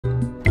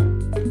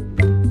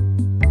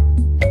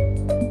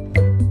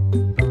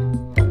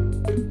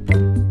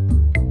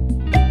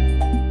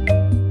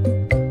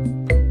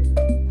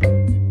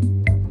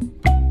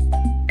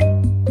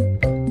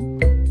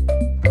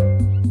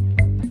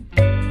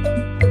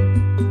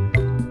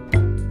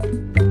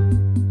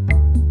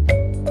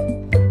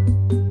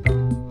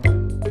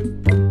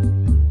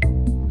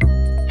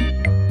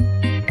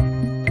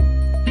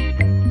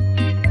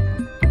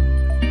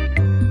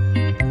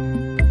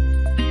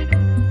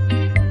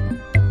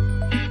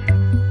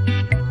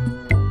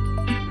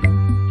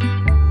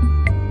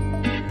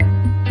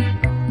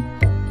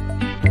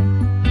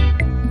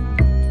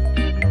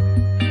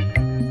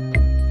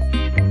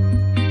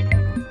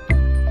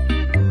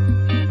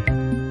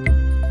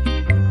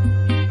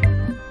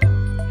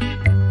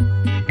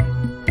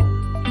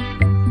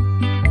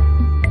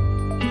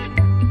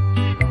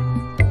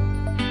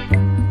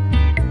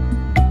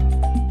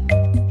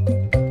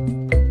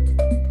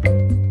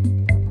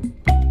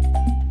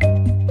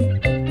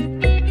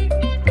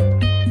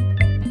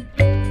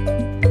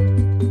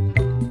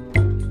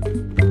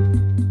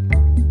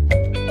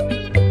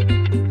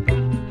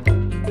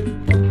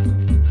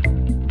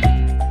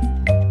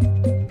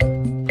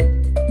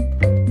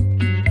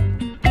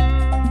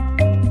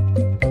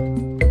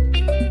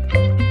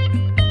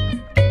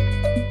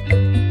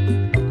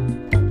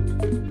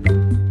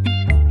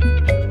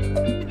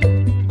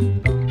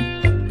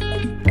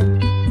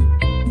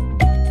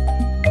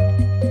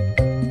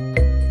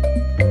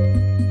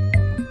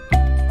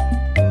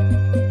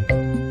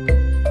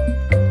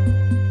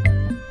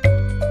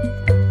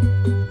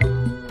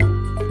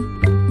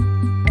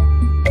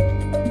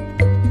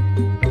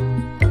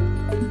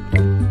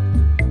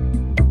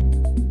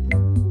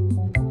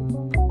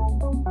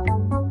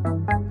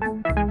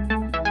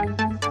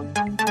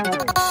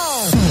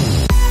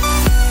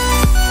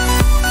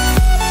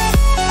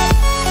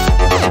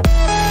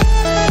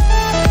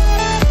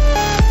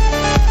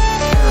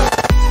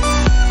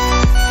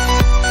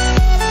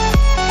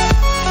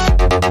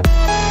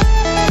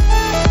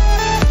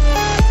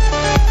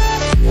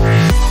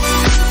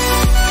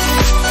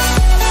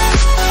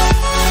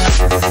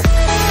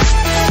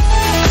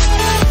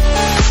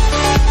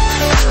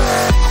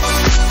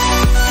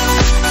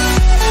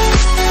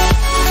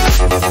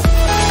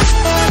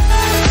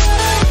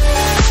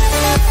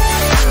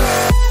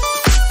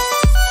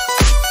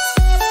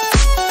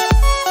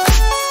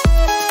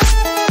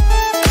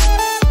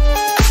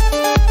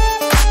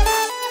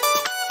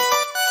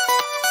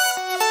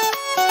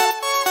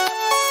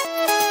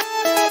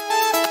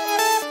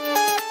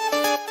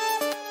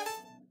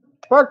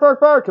Bark, bark,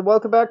 bark, and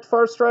welcome back to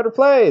Farrstrider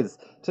Playz.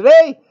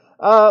 Today,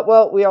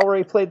 well, we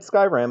already played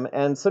Skyrim,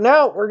 and so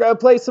now we're going to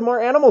play some more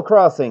Animal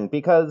Crossing,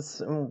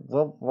 because,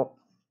 well,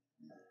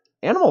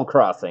 Animal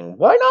Crossing,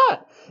 why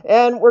not?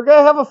 And we're going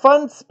to have a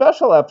fun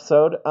special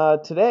episode.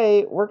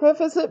 Today, we're going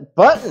to visit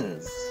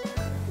Buttons.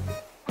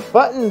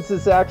 Buttons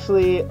is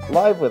actually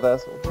live with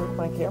us. Where'd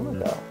my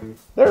camera go?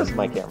 There's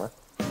my camera.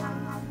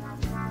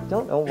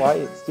 Don't know why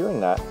it's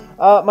doing that.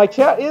 My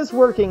chat is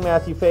working,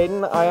 Matthew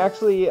Faden. I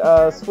actually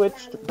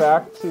switched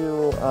back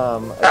to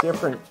a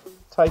different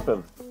type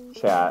of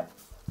chat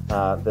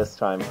this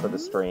time for the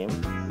stream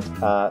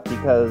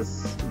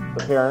because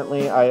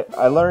apparently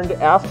I learned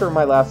after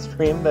my last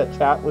stream that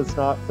chat was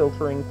not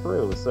filtering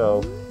through,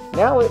 so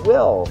now it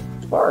will.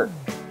 Bark.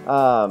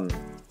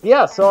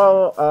 Yeah,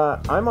 so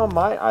I'm on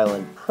my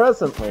island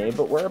presently,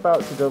 but we're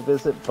about to go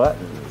visit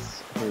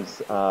Buttons,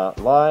 who's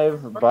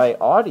live by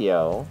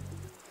audio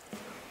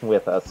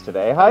with us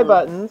today. Hi,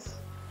 Buttons.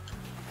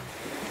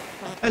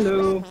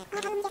 Hello.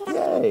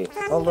 Yay.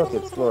 Oh, look,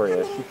 it's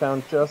Gloria. She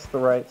found just the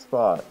right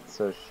spot,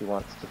 so she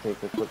wants to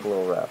take a quick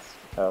little rest.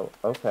 Oh,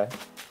 okay.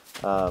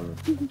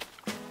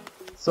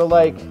 So,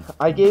 like,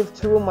 I gave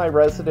two of my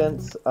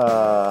residents,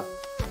 let's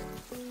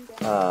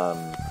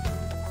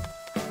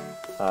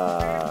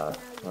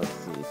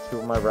see, two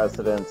of my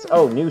residents,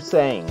 new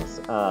sayings.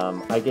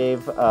 I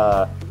gave,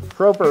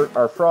 Frobert,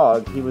 our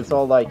frog, he was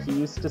all like, he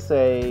used to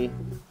say,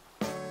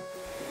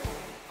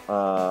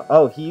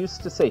 he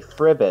used to say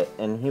fribbit,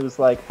 and he was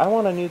like, I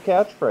want a new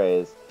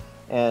catchphrase.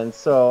 And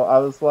so I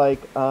was like,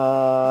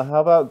 how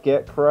about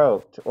get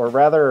croaked? Or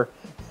rather,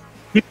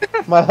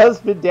 my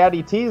husband,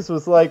 Daddy Tease,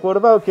 was like, what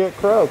about get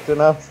croaked?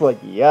 And I was like,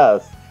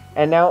 yes.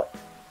 And now,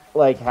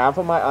 like, half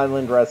of my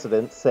island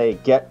residents say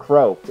get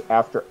croaked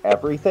after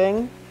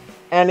everything,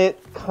 and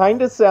it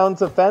kind of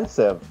sounds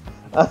offensive.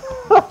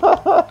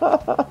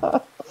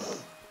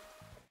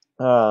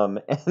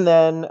 And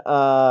then,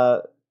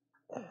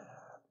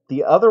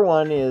 the other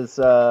one is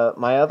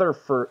my other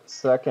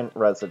first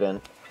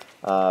resident,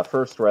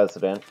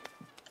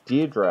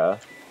 Deidre.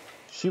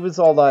 She was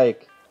all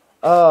like,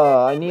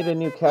 oh, I need a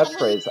new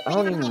catchphrase. I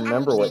don't even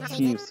remember what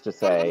she used to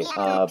say,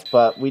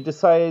 but we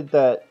decided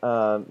that,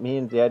 me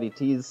and Daddy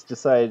Tease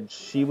decided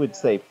she would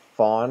say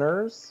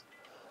fawners.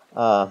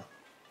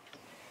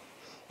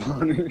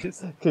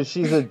 Because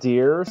she's a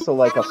deer, so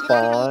like a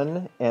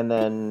fawn, and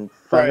then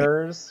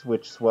funners,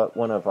 which is what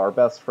one of our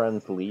best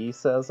friends Lee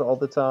says all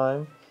the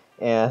time.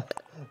 And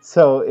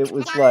so it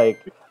was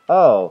like,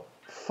 oh,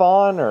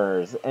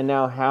 fawners, and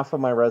now half of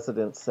my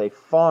residents say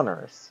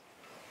fawners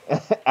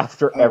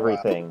after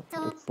everything.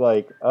 Wow. It's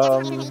like,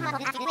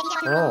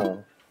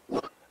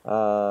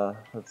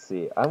 let's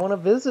see. I want to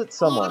visit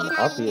someone,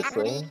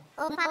 obviously.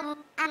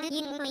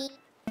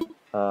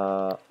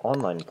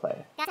 Online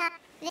play.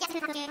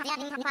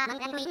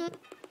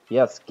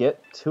 Yes,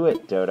 get to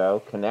it, Dodo.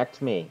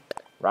 Connect me.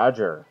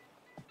 Roger.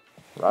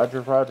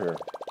 Roger, Roger.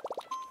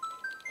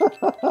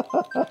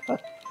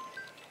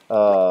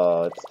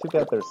 Oh, it's too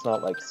bad there's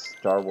not, like,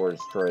 Star Wars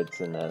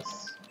droids in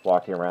this,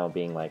 walking around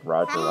being like,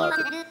 Roger,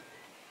 Roger.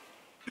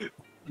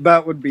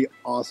 That would be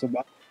awesome.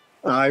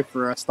 Die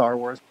for a Star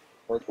Wars.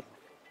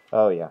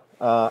 Oh, yeah.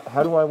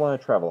 How do I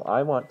want to travel?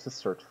 I want to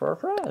search for a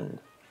friend.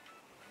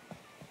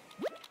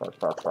 Bark,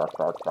 bark, bark,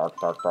 bark, bark,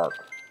 bark, bark.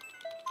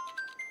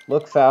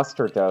 Look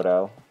faster,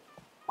 Dodo.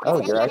 Oh,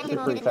 you're actually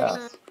pretty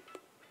fast.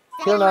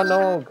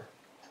 Kirnanog!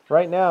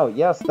 Right now,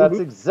 yes, that's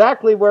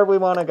exactly where we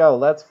want to go.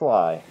 Let's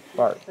fly.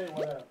 Bark.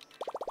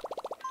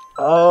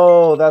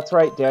 Oh, that's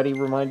right. Daddy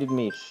reminded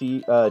me.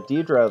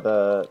 Deidre,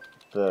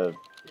 the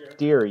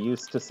deer,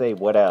 used to say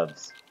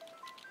whatevs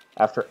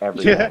after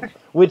everything. Yeah.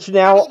 Which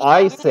now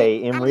I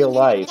say in real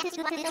life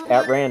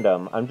at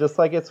random. I'm just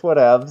like, it's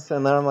whatevs,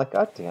 and then I'm like,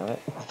 God damn it.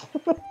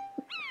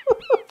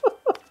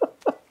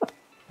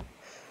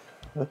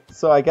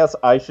 So I guess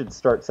I should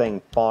start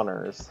saying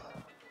fawners.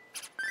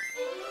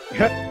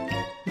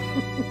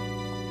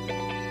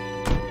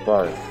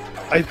 Bark.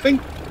 I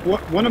think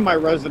one of my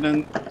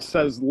residents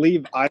says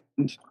leave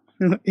island.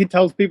 He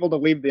tells people to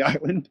leave the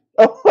island.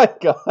 Oh my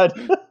god.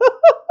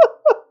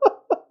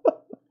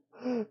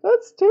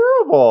 That's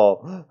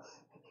terrible.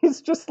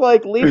 He's just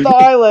like, leave the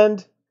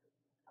island.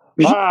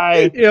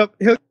 Bye. Yep.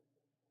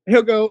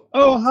 He'll go,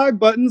 oh, hi,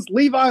 Buttons,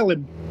 leave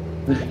island.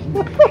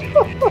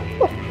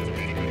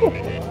 Oh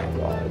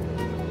god.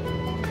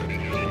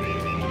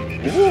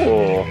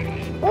 Ooh.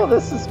 Oh,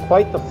 this is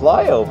quite the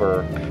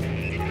flyover.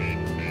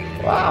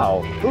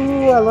 Wow.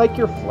 Ooh, I like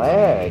your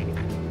flag.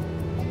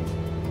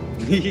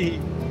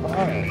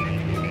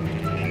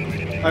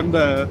 I'm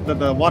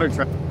the water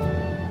truck.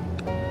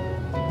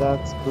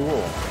 That's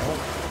cool. Oh.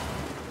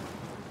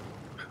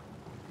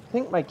 I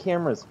think my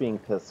camera's being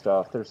pissed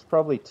off. There's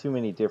probably too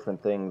many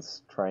different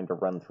things trying to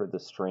run through the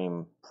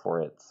stream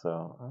for it,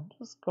 so I'm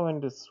just going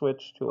to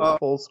switch to a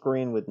full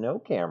screen with no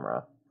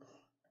camera.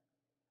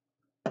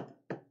 I'm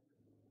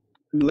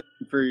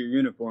looking for your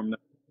uniform now.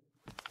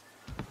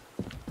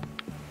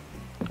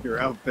 Your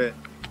outfit.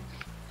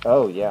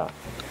 Oh, yeah.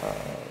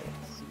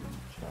 Let's see,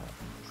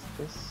 chat.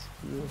 this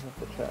view have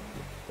the chat?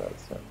 It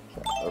does have the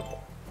chat. Okay.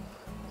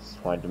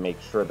 Just wanted to make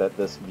sure that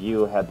this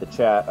view had the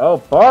chat. Oh,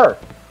 Bark!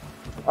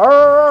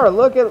 Arr,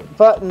 look at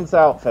Button's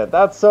outfit.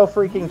 That's so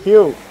freaking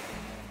cute.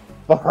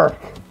 Bark.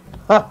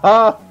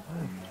 Haha.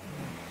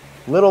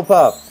 Little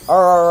pup.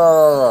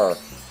 Arr.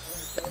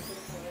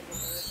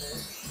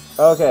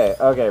 Okay,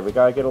 okay, we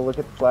gotta get a look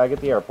at the flag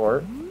at the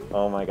airport.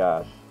 Oh my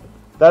gosh.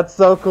 That's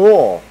so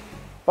cool.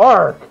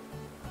 Bark.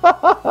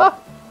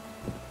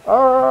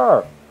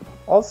 Arr.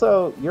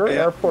 Also, your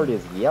airport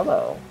is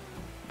yellow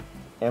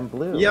and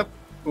blue. Yep.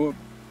 Well,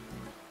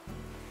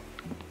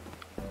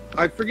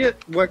 I forget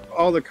what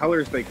all the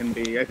colors they can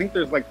be. I think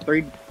there's like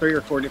three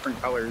or four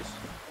different colors.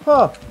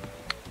 Huh.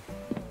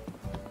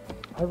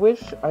 I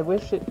wish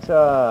it,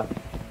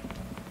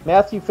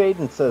 Matthew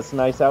Faden says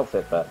nice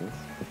outfit, Buttons.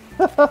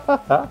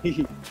 I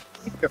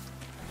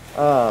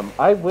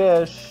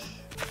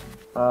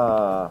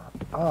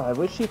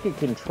wish you could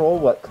control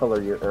what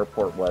color your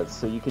airport was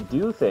so you could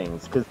do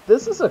things, because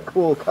this is a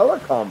cool color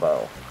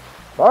combo.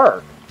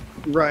 Bark.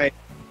 Right.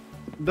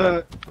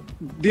 The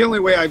only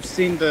way I've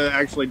seen to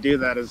actually do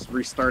that is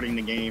restarting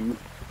the game.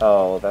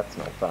 Oh, that's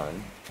no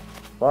fun.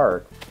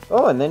 Bark.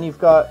 Oh, and then you've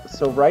got,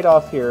 so right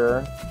off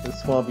here, this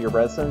is one of your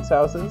residence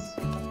houses.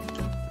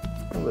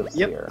 Who lives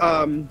here?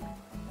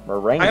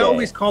 Merengue. I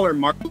always call her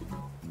Mark.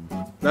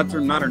 That's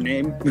not her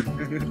name.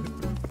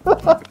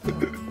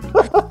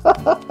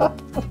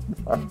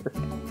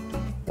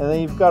 And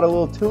then you've got a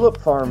little tulip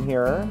farm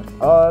here.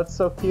 Oh, that's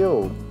so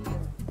cute.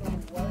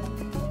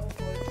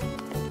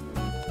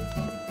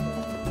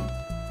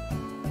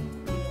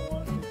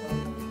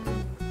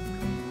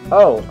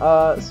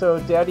 Oh,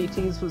 so Daddy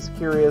Tease was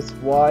curious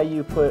why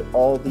you put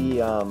all the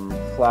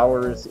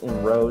flowers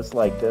in rows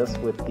like this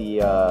with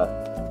the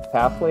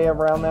pathway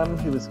around them.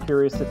 He was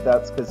curious if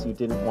that's because you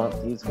didn't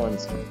want these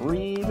ones to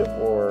breed,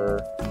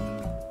 or...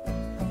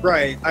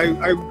 Right.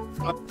 I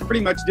pretty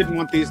much didn't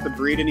want these to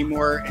breed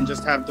anymore and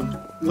just have the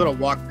little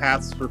walk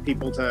paths for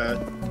people to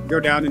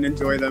go down and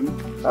enjoy them.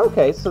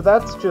 Okay, so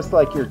that's just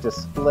like your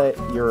display,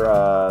 your,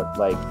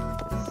 like,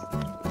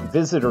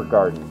 visitor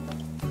garden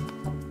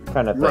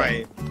kind of thing.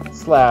 Right.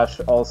 Slash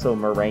also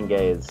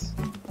Merengue's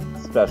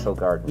special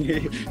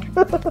garden.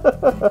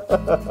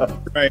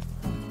 Right.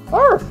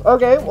 Arf!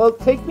 Okay, well,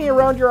 take me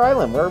around your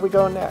island. Where are we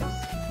going next?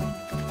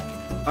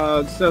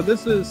 So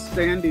this is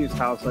Sandy's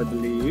house, I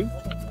believe.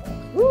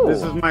 Ooh.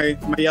 This is my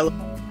yellow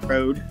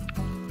road.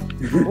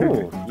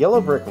 Ooh,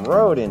 Yellow Brick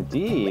Road,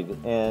 indeed.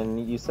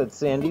 And you said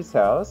Sandy's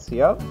house.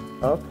 Yep.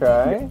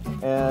 Okay.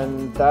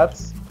 And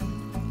that's...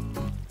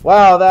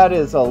 Wow, that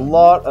is a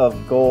lot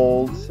of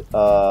gold.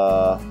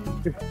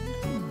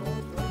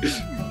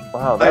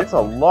 Wow, that's a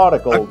lot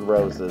of gold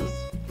roses.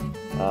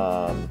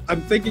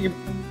 I'm thinking of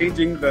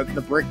changing the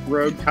brick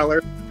road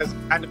color because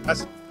it kind of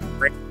messes with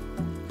brick.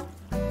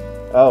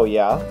 Oh,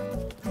 yeah?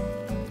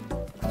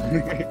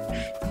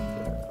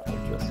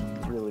 Just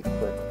really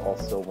quick,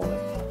 also want to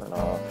turn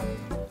off.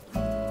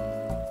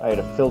 I had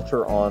a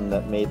filter on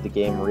that made the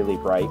game really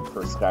bright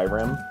for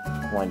Skyrim.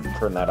 I wanted to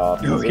turn that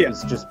off because it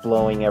was just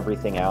blowing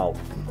everything out.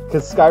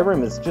 Because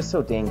Skyrim is just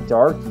so dang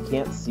dark, you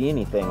can't see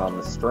anything on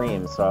the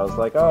stream. So I was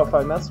like, oh, if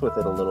I mess with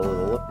it a little,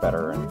 it'll look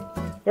better. And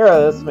here,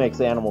 this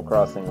makes Animal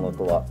Crossing look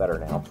a lot better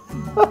now.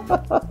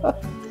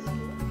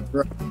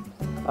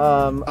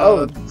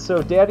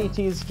 So Daddy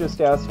T's just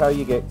asked how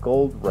you get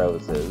gold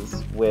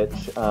roses,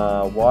 which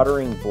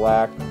watering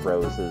black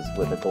roses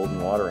with a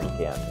golden watering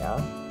can,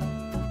 yeah?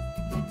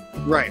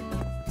 Right.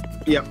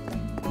 Yep.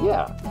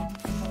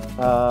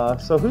 Yeah.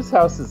 So whose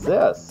house is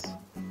this?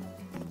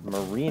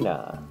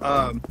 Marina.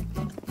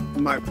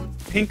 My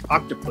pink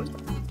octopus.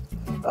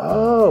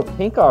 Oh,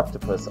 pink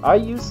octopus. I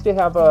used to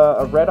have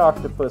a red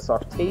octopus,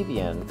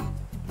 Octavian,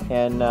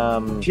 and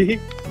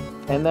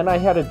and then I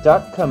had a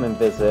duck come and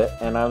visit,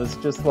 and I was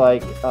just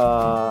like,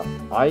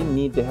 I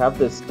need to have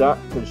this duck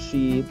because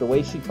the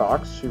way she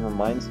talks, she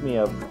reminds me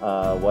of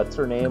what's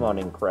her name on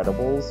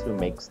Incredibles, who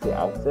makes the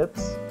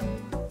outfits.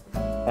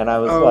 And I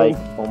was like,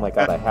 oh my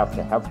god, I have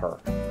to have her.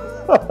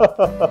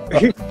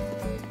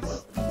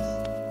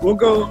 We'll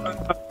go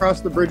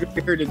across the bridge over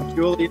here to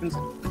Julian's.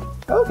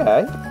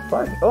 Okay,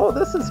 fine. Oh,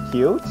 this is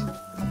cute.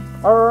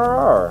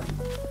 Arr.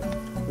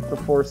 With the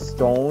 4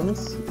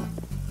 stones.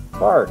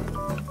 Bark.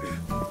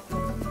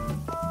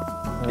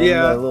 And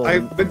yeah,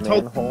 I've been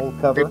told.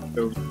 Cover.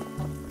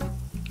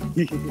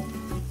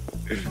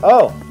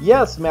 Oh,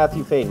 yes,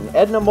 Matthew Faden.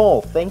 Edna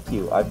Mole, thank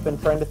you. I've been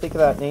trying to think of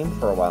that name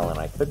for a while and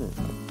I couldn't.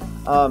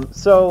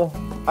 So,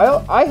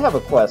 I have a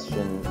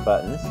question,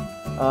 Buttons.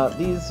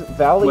 These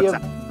Valley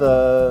of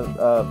the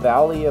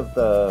Valley of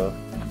the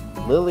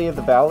Lily of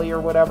the Valley or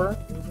whatever.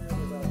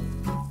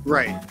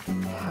 Right.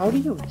 How do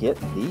you get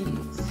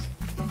these?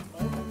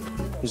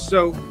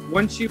 So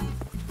once you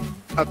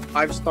have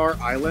 5-star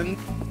island,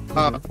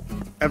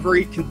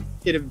 every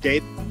consecutive day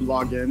that you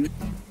log in,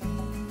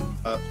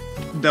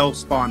 they'll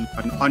spawn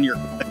on your.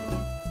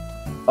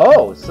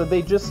 Oh, so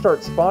they just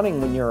start spawning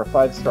when you're a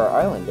 5-star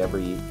island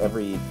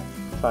every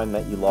time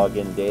that you log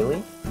in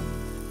daily?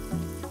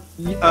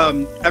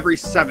 Every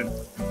 7.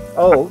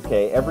 Oh,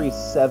 okay. Every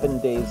 7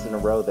 days in a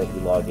row that you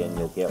log in,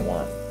 you'll get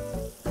one.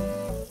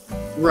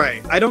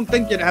 Right. I don't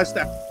think it has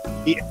to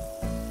be.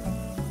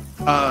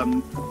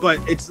 But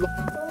it's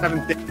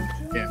 7 days.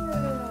 Yeah.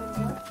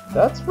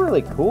 That's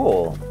really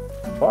cool.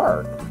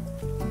 Bark.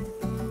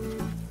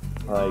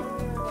 Like,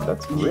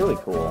 that's really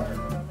cool.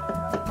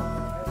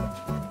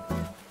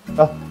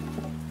 Oh.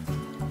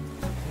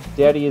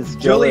 Daddy is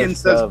Julian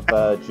jealous says,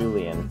 of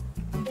Julian.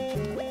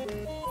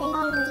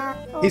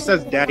 He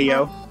says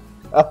daddy-o.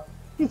 Oh,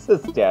 he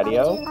says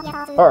daddy-o.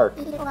 Bark.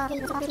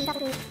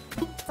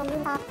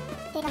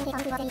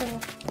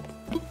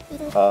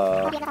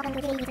 Oh,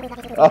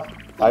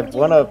 I've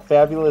won a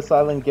fabulous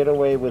island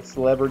getaway with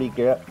celebrity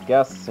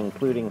guests,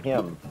 including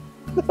him.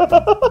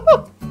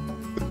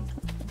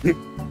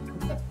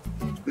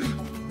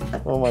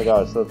 Oh my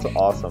gosh, that's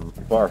awesome.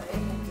 Bark.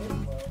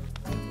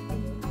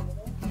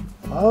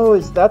 Oh,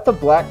 is that the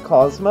Black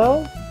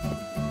Cosmo?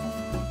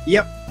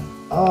 Yep.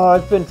 Oh,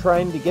 I've been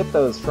trying to get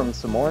those from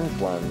some orange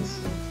ones.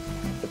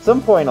 At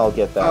some point I'll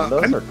get them.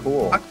 Those are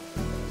cool.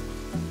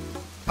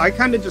 I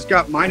kind of just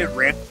got mine at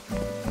random,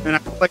 and I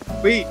was like,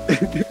 sweet.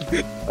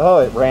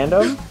 Oh, at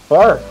random?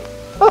 Bark.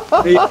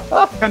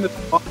 Kind of.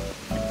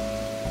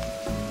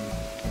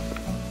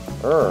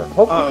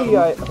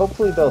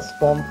 Hopefully they'll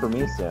spawn for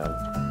me soon.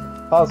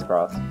 Pause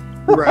cross.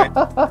 Right.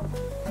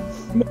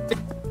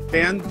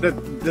 And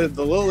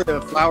the lily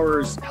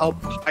flowers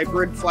help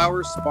hybrid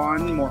flowers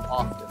spawn more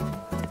often.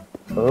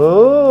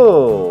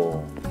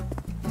 Oh.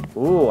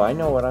 Ooh, I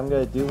know what I'm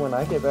gonna do when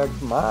I get back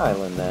to my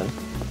island then.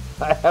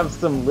 I have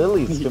some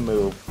lilies to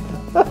move.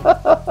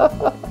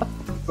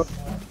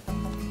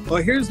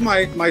 Well, here's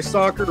my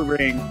soccer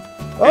ring.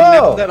 And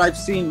Oh! now that I've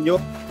seen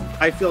yours,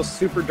 I feel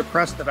super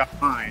depressed about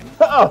mine.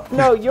 Oh,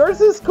 no,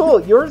 yours is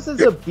cool. Yours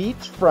is a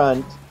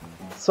beachfront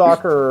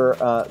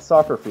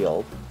soccer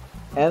field.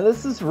 And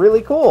this is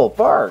really cool.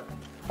 Bark.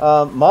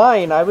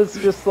 Mine, I was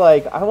just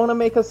like, I want to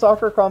make a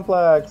soccer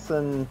complex,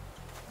 and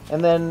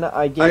then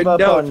I gave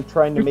up on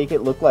trying to make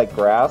it look like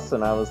grass,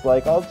 and I was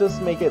like, I'll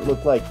just make it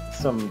look like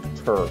some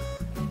turf.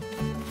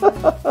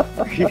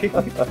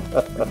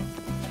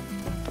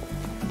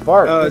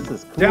 Bark, this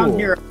is cool. Down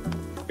here.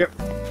 Yep.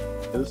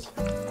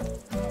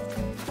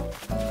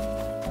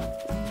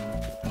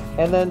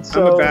 And then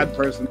so I'm a bad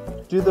person.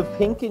 Do the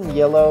pink and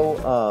yellow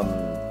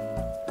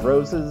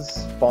roses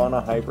spawn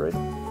a hybrid?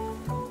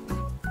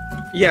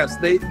 Yes,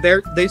 they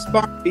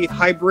spawn the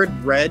hybrid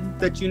red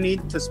that you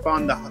need to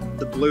spawn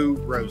the blue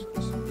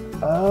roses.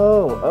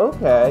 Oh,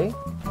 okay.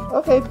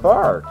 Okay,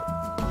 bark.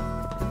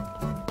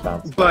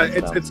 Bounce, But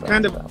bounce, it's bounce,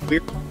 kind bounce. of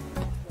weird.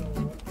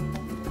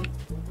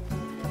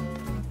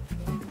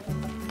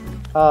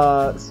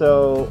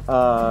 So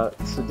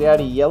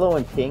Daddy, yellow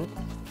and pink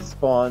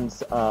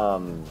spawns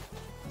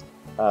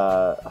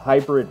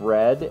hybrid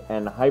red,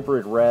 and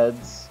hybrid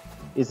reds.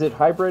 Is it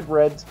hybrid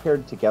reds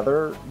paired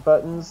together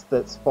buttons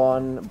that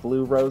spawn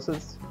blue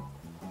roses?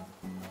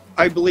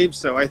 I believe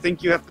so. I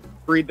think you have to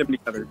breed them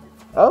together.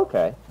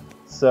 Okay,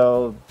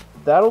 so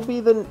that'll be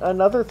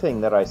another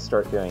thing that I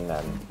start doing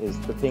then, is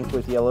the pink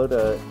with yellow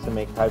to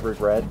make hybrid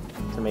red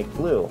to make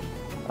blue.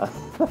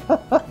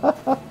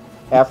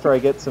 After I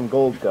get some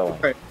gold going.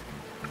 Right.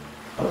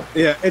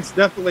 Yeah, it's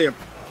definitely a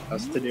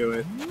process to do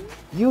it.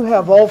 You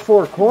have all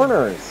four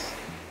corners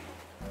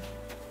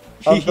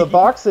of the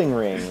boxing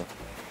ring.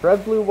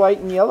 Red, blue, white,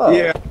 and yellow.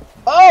 Yeah.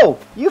 Oh,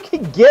 you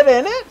can get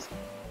in it?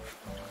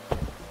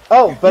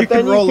 Oh, but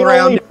then you can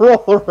only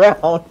roll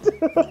around.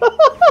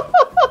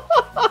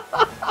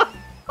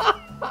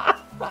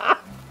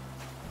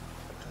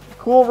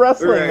 Cool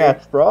wrestling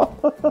match, bro.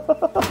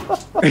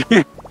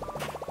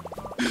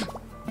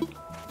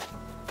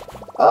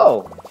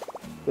 Oh,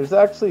 there's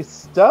actually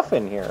stuff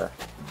in here.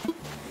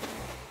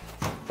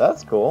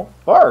 That's cool.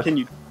 Bark. Can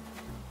you?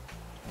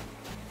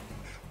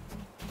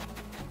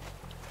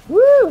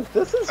 Woo!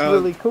 This is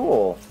really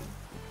cool.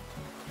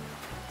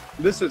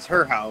 This is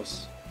her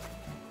house.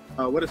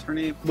 What is her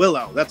name?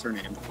 Willow. That's her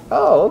name.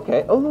 Oh,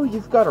 okay. Oh,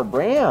 you've got a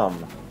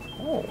ram.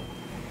 Oh,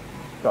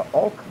 got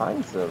all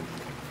kinds of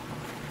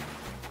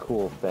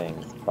cool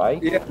things.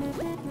 Bike. Yeah.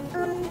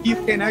 You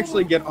can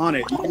actually get on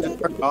it. You can just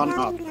turn it on and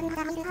off.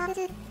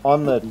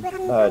 On the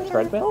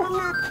treadmill?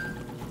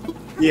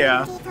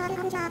 Yeah.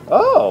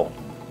 Oh,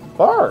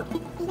 bark.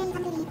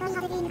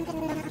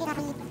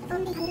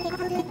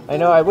 I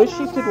know, I wish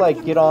you could,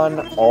 like, get on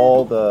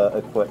all the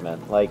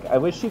equipment. Like, I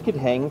wish you could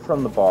hang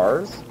from the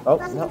bars. Oh,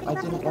 no, I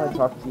didn't want to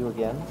talk to you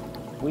again.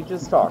 We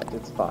just talked,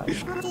 it's fine.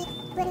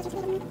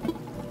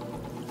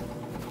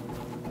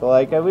 But,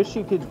 like, I wish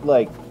you could,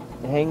 like,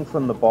 hang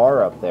from the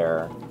bar up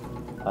there.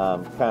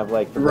 Kind of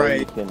like the way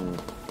you can...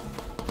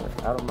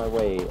 Out of my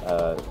way,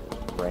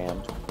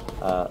 Ram.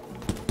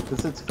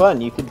 Because it's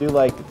fun. You could do,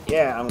 like,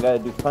 yeah, I'm gonna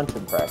do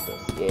punching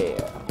practice.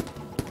 Yeah.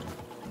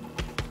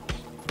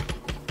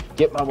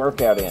 Get my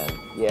workout in.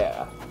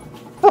 Yeah.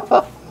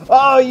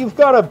 Oh, you've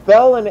got a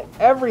bell and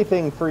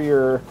everything for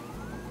your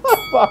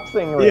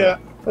boxing ring. Yeah.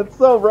 That's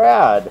so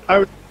rad.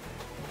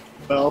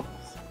 Well.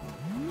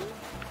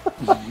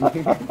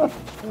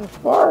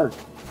 Bark.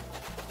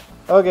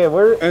 Okay,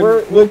 where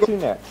to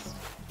next?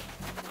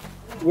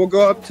 We'll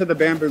go up to the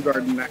bamboo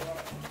garden next.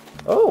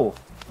 Oh,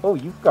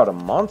 you've got a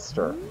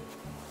monster.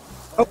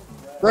 Oh,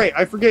 right,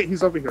 I forget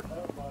he's over here.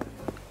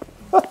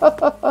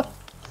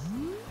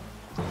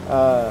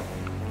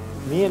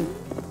 Me and...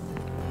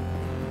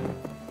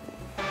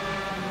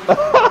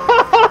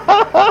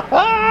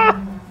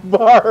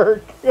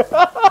 Bark!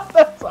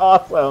 That's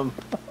awesome.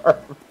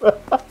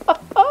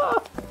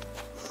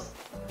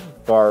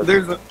 Bark.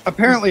 There's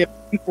apparently a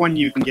pink one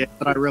you can get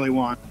that I really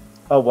want.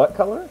 A what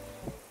color?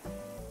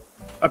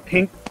 A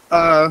pink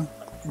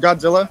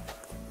Godzilla.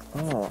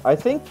 Oh, I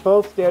think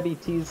both Daddy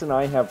T's and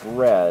I have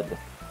red.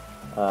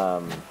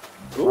 I'll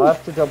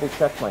have to double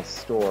check my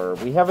store.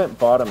 We haven't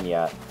bought them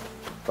yet,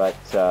 but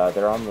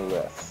they're on the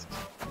list.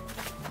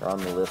 They're on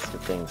the list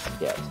of things to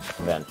get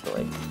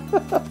eventually.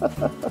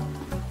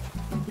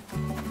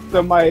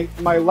 So my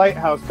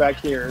lighthouse back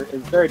here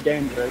is very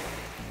dangerous,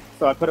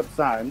 so I put up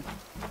signs.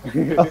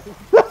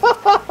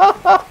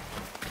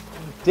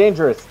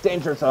 Dangerous,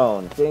 danger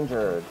zone,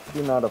 danger,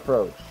 do not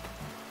approach.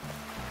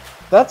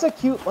 That's a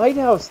cute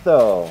lighthouse,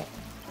 though.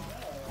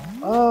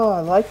 Oh,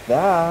 I like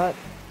that.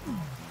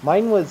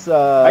 Mine was,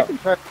 I can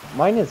try.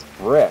 mine is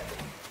brick.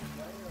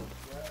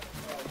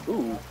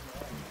 Ooh.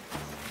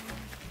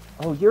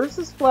 Oh, yours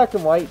is black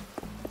and white.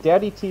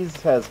 Daddy T's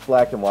has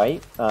black and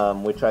white,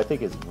 which I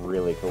think is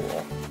really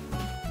cool.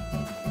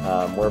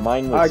 Where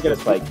mine was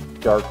just like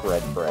dark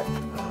red brick.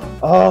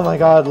 Oh my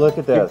god, look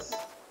at this.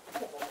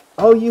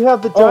 Oh, you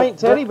have the giant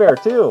teddy bear,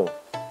 too.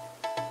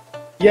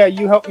 Yeah,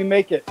 you helped me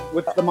make it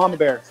with the mama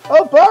bear.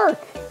 Oh, Bark!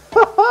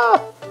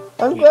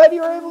 I'm glad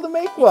you were able to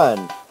make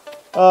one.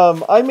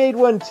 I made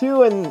one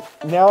too, and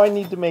now I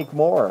need to make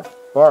more.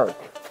 Bark.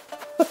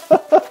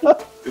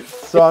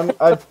 So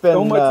I've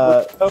been,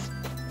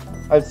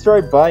 I've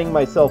started buying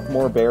myself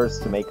more bears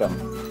to make them.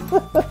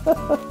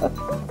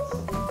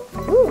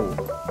 Ooh.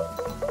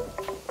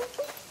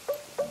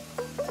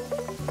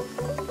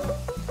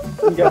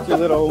 You got your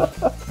little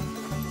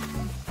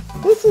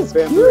This is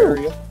bamboo cute.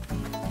 area.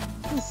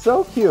 This is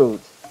so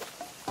cute.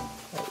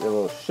 Got your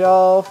little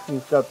shelf.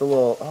 You've got the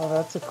little... Oh,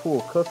 that's a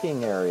cool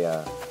cooking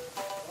area.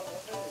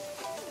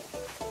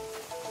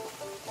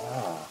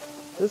 Wow.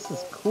 This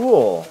is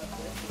cool.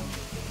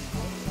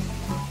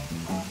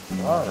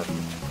 Wow.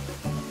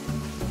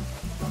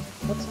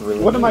 That's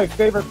really One of neat. my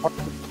favorite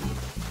parts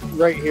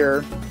right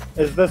here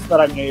is this that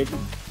I made.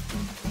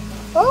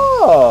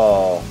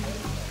 Oh!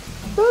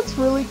 That's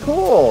really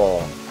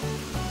cool.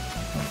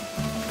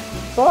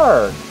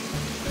 Bark.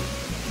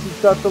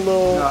 You've got the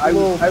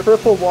little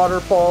triple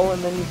waterfall,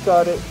 and then you've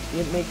got it.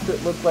 It makes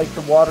it look like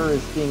the water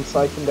is being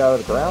siphoned out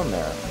of the ground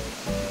there.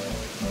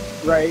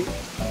 Right.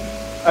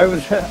 I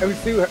was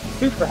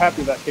super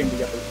happy that came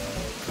together.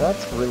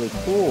 That's really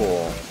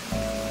cool.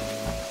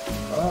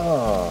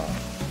 Oh,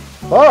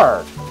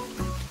 Bark.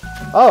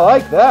 I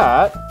like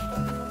that.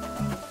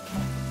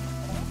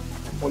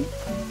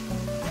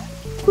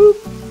 Boop.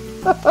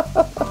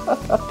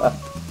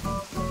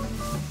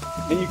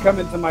 Then you come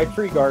into my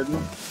tree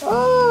garden.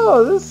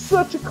 Oh, this is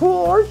such a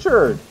cool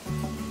orchard.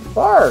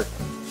 Bark.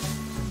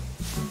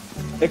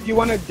 If you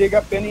want to dig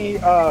up any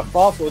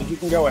fossils, you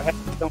can go ahead.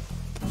 Don't...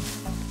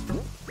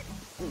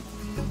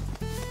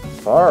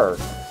 Bark.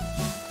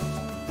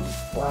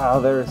 Wow,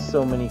 there's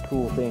so many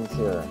cool things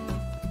here.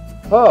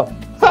 Oh.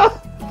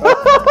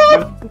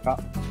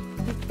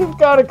 You've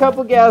got a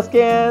couple gas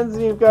cans,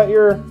 and you've got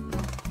your...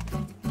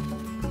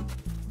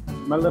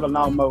 My little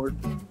lawnmower.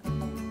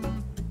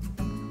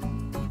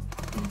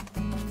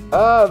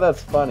 Oh,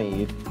 that's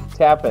funny. You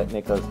tap it and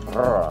it goes...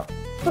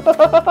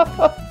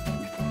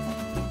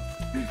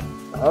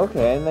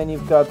 Okay, and then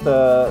you've got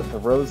the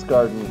rose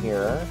garden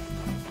here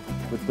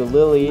with the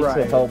lily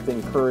to help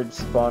encourage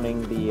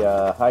spawning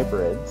the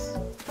hybrids.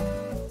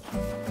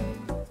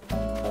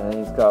 And then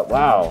you've got,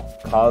 wow,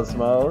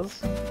 cosmos.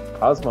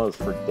 Cosmos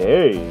for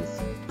days.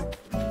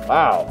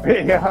 Wow.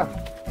 Yeah.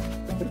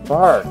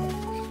 Bark.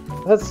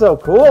 That's so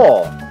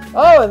cool.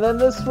 Oh, and then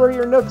this is where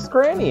your Nook's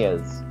Cranny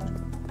is.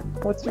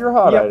 What's your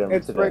hot item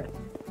it's today?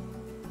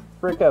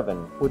 Brick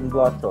oven, wooden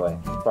block toy.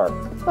 Bark.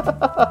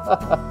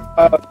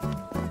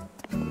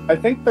 I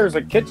think there's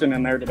a kitchen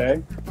in there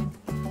today.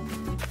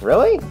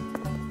 Really?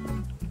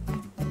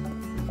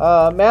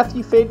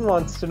 Matthew Faden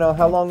wants to know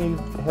how long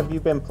have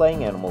you been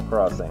playing Animal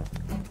Crossing?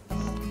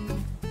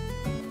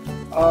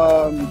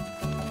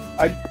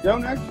 I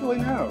don't actually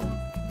know.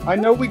 I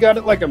know we got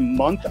it like a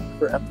month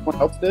after everyone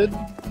else did.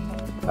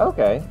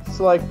 Okay,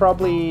 so like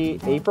probably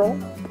April?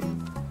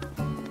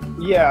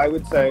 Yeah, I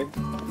would say.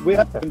 We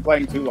haven't been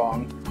playing too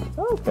long.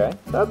 Okay,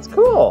 that's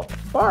cool.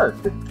 Bark.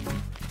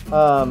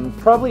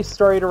 Probably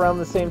started around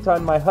the same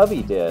time my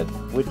hubby did,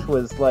 which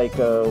was like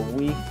a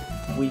week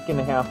and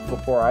a half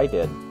before I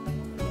did.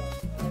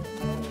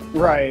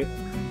 Right.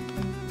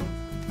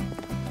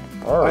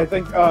 Oh. I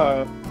think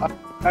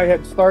I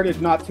had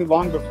started not too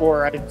long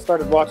before I had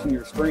started watching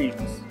your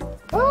streams.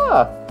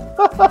 Ah!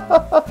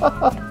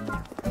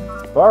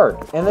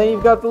 Bark. And then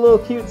you've got the little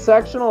cute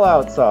sectional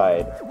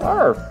outside.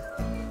 Barf.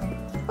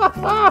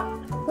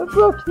 That's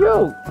so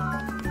cute.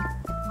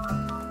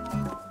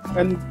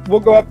 and we'll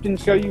go up and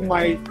show you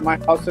my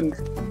house and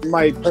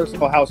my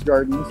personal house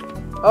gardens.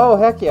 Oh,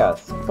 heck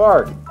yes.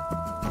 Bark.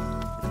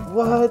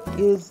 What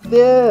is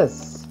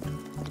this?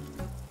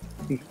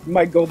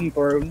 My golden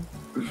throne.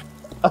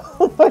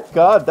 Oh my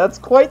god, that's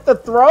quite the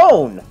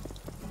throne!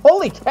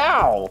 Holy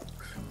cow!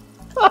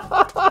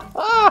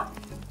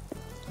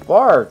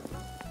 Bark.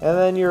 And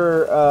then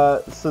your,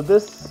 so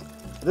this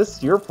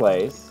is your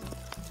place.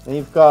 And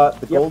you've got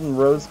the golden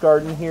rose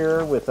garden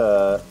here with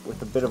a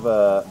bit of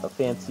a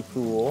fancy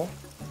pool.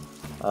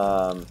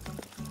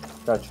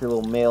 Got your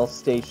little mail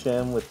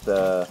station with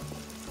the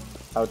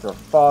outdoor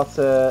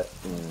faucet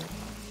and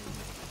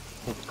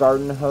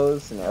garden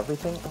hose and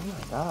everything. Oh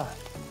my god,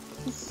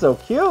 this is so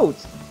cute.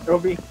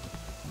 Obi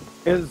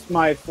is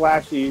my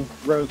flashy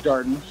rose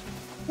garden.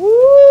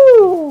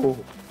 Woo!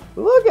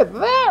 Look at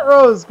that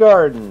rose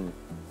garden.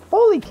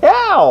 Holy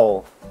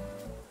cow!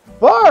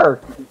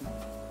 Bark.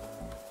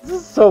 This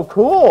is so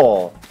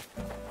cool!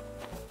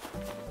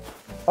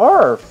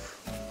 Arf!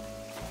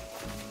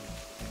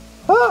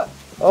 Huh!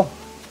 Oh,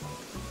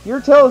 your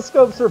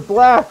telescopes are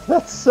black.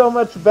 That's so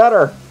much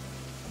better.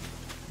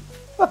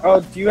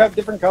 Oh, do you have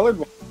different colored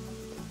ones?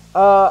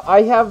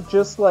 I have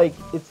just like,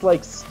 it's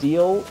like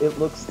steel. It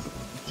looks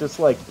just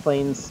like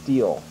plain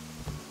steel.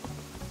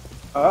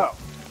 Oh.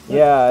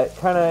 Yeah,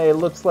 it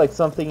looks like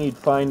something you'd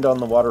find on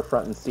the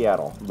waterfront in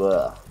Seattle.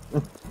 Blah.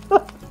 And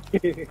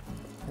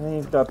then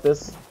you've got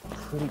this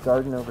pretty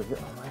garden over here.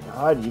 Oh my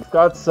god, you've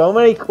got so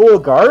many cool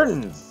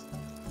gardens!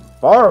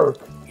 Bark!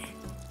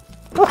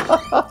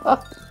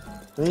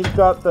 Then you've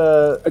got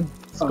the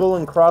Skull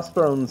and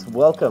Crossbones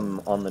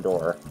welcome on the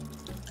door.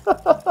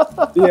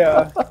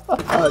 Yeah.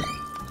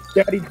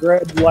 Daddy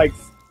Dread likes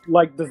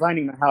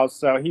designing the house,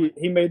 so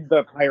he made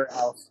the pirate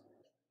house.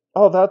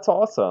 Oh, that's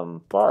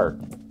awesome. Bark.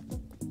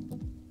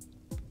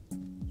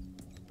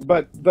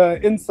 But the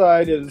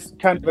inside is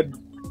kind of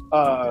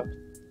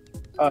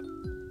a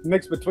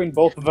mix between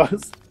both of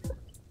us.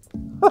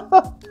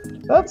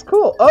 That's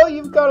cool. Oh,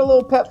 you've got a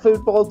little pet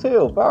food bowl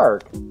too.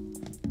 Bark.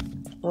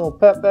 Little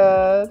pet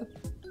bed.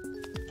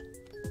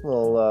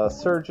 Little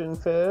surgeon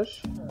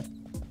fish.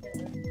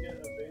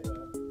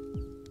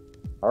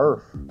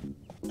 Arf.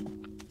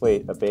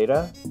 Wait, a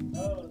beta?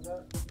 Oh, is that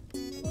a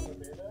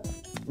beta?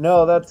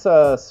 No, that's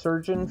a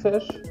surgeon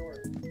fish.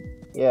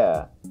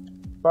 Yeah.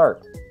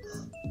 Bark.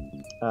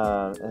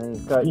 And then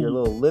you've got your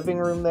little living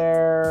room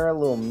there, a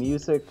little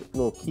music,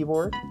 little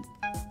keyboard.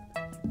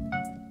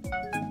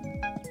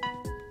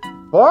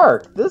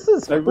 Bark, this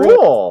is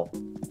cool.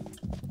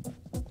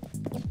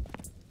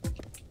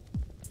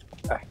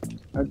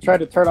 I tried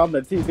to turn on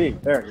the TV.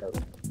 There it goes.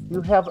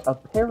 You have a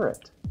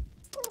parrot.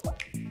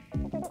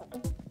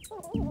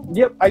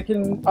 Yep, I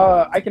can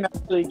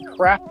actually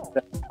craft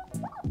that.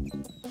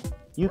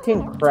 You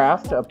can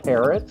craft a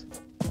parrot?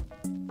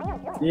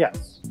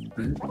 Yes.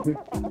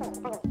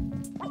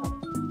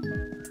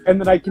 And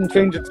then I can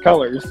change its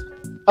colors.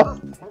 Oh,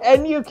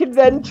 and you can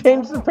then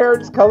change the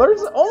parrot's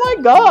colors? Oh my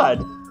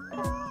god!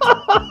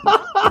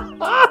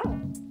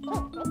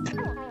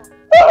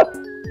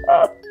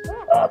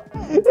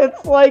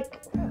 It's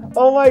like,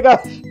 oh my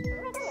gosh.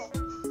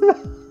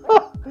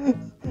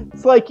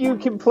 It's like you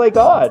can play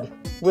God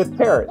with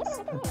parrots.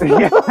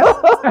 That's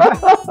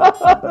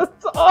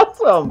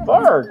awesome,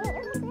 Bark.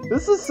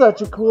 This is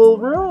such a cool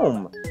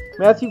room.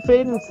 Matthew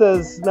Faden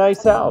says,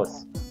 nice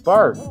house.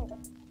 Bark.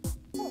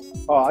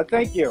 Oh,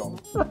 thank you.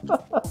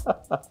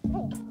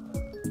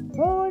 Oh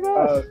my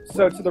gosh.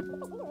 So to the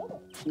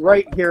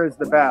right here is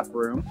the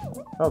bathroom.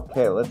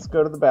 Okay, let's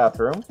go to the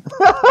bathroom.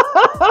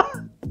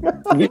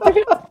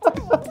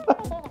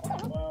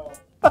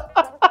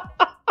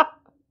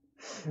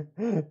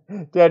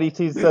 Daddy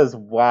T says,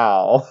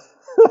 wow.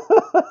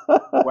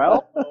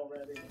 Well,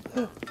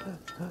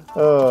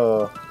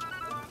 oh,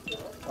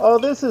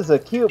 this is a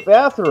cute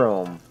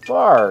bathroom.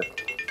 Bark.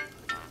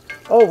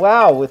 Oh,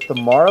 wow, with the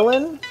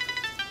marlin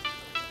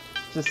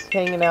just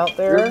hanging out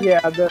there.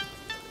 yeah,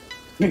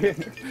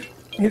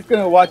 he's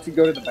gonna watch you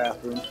go to the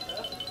bathroom.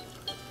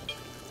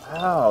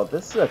 Wow,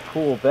 this is a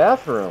cool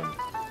bathroom.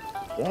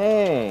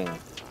 Dang.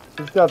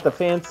 He's got the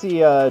fancy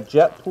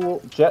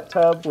jet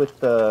tub with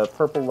the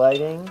purple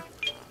lighting.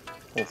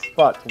 Little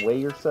spot to weigh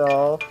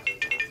yourself.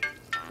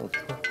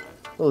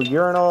 Little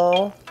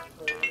urinal.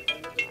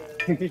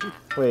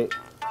 Wait,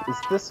 is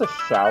this a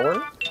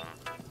shower?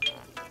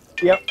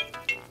 Yep.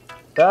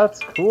 That's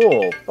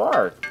cool.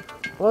 Bark.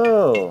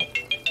 Whoa.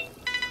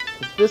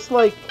 Is this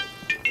like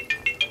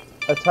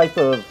a type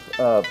of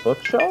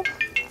bookshelf?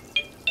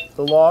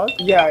 The log?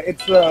 Yeah,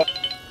 it's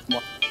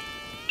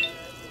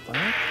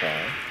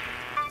Okay.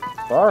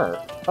 Bark.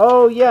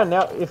 Oh yeah,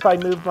 now if I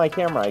moved my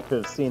camera I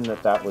could have seen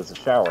that that was a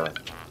shower.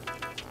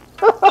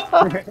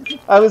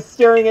 I was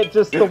staring at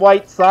just the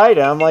white side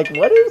and I'm like,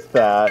 what is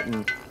that?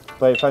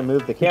 But if I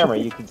move the camera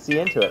you can see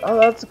into it. Oh,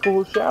 that's a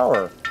cool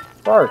shower.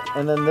 Bark.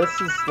 And then this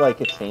is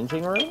like a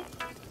changing room?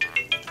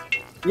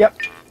 Yep.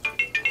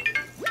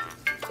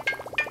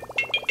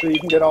 So you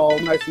can get all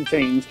nice and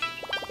changed.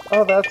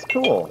 Oh, that's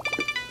cool.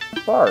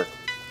 Bark.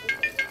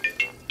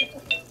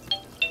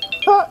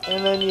 Ha!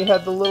 And then you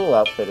had the little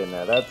outfit in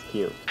there. That's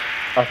cute.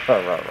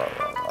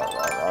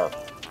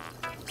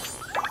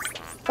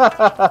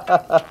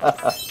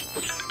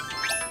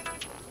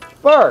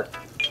 Bark!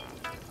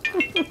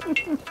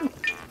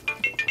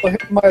 I'll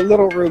hit my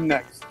little room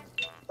next.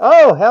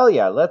 Oh, hell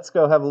yeah. Let's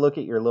go have a look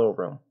at your little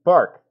room.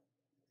 Bark.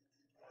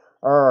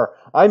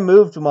 I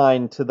moved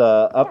mine to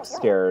the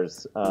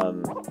upstairs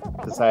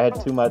because I had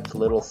too much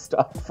little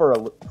stuff for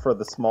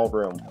the small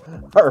room.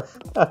 Arf.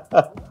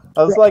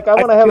 I was like, I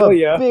want to have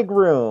a big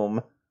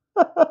room.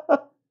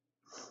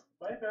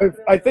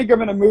 I think I'm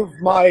going to move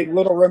my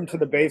little room to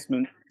the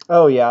basement.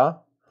 Oh, yeah?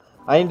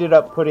 I ended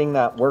up putting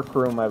that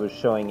workroom I was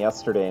showing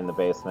yesterday in the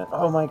basement.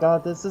 Oh my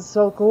god, this is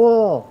so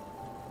cool!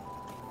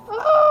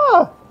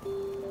 Ah!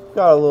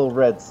 Got a little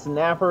red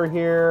snapper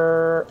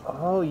here.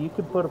 Oh, you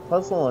could put a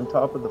puzzle on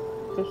top of the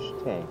fish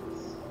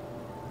tanks.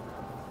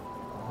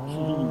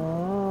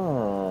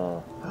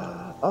 Oh.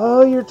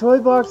 Oh, your toy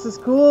box is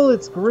cool.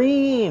 It's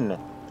green.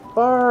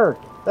 Bark.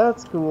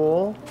 That's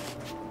cool.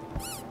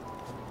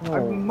 I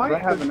might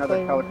have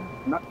another color.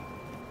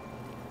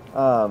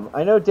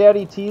 I know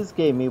Daddy T's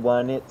gave me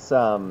one. It's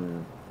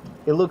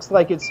it looks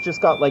like it's just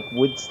got like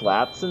wood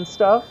slats and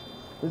stuff.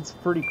 It's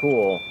pretty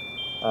cool.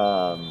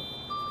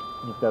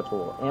 You've got the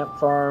little ant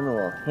farm, a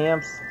little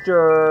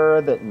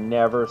hamster that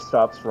never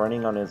stops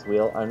running on his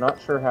wheel. I'm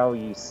not sure how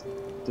you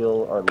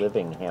still are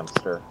living,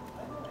 hamster.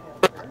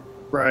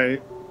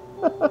 Right.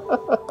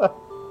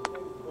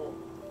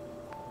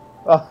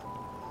 Oh,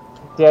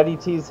 Daddy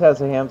T's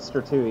has a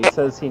hamster too. He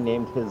says he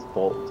named his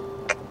Bolt.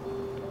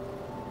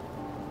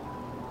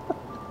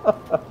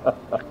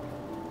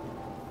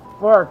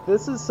 Mark,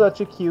 this is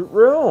such a cute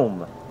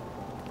room.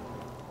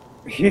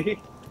 Yeah,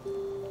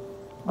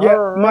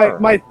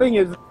 my thing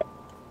is,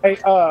 I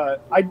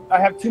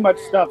have too much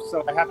stuff,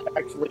 so I have to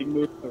actually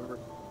move the room.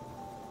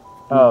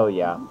 Oh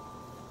yeah,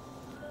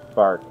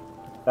 Bark.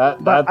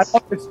 That's I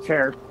love this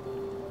chair.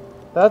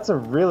 That's a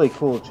really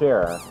cool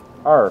chair.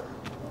 Arf.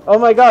 Oh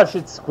my gosh,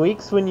 it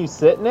squeaks when you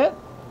sit in it?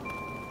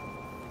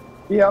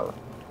 Yep.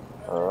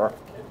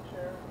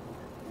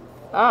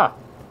 Ah!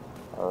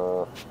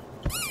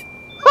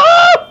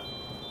 Ah!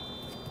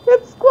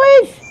 It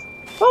squeaks!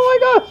 Oh my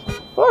gosh!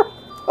 Oh.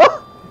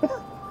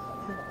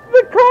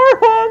 The car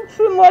honks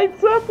and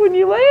lights up when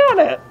you lay on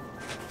it!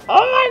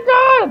 Oh my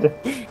god!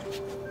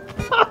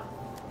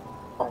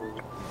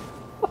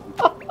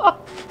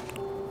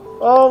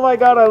 Oh my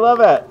god, I love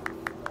it!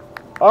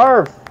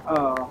 Arf!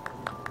 Oh.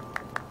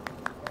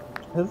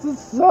 This is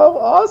so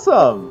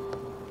awesome!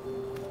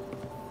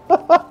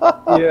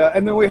 Yeah,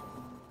 and then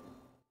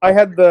I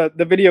had the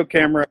video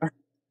camera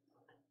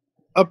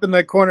up in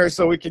the corner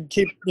so we could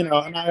keep, an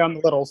eye on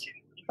the littles.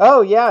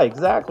 Oh yeah,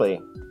 exactly.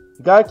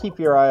 You gotta keep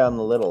your eye on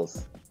the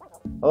littles.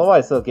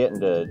 Otherwise they'll get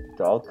into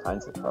all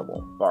kinds of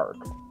trouble. Bark.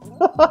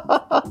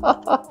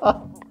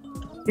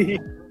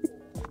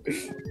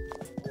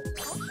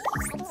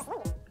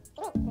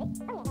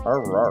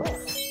 Arr, arr.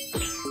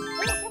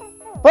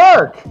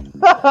 Bark!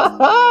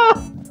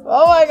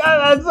 Oh my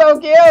god, that's so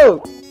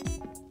cute!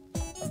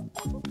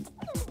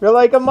 You're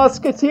like a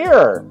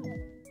musketeer!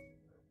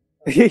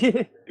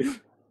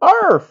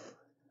 Arf!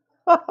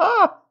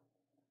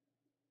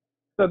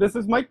 So this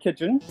is my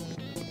kitchen.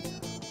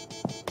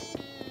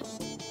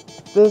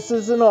 This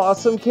is an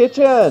awesome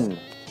kitchen!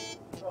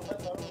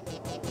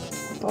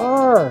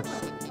 Bark!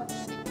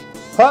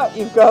 Huh,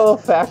 you've got a little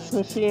fax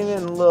machine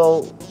and a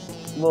little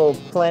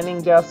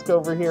planning desk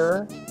over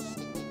here.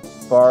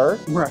 Bark.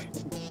 Right.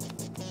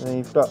 And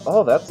you've got,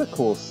 oh, that's a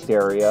cool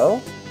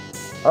stereo.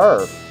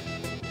 Arf.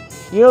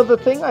 You know, the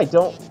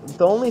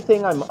only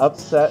thing I'm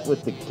upset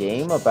with the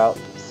game about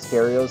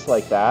stereos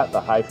like that, the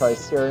hi-fi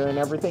stereo and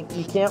everything,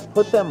 you can't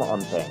put them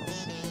on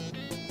things.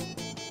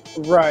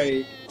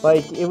 Right.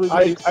 Like, it would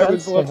make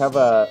sense to have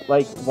a,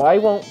 like, why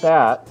won't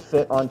that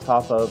fit on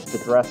top of the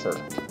dresser?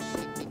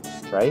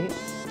 Right?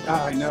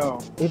 I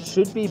know. It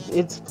should be,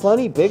 it's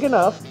plenty big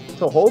enough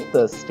to hold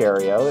the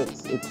stereo.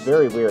 It's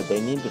very weird. They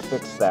need to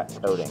fix that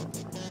coding.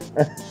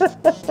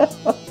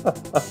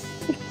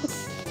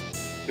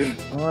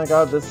 Oh my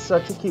god, this is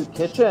such a cute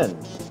kitchen.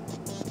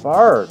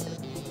 Bark.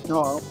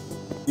 Oh,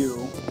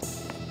 you.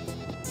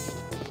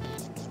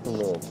 A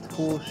little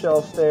tool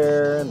shelf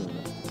there, and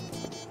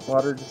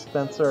water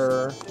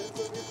dispenser.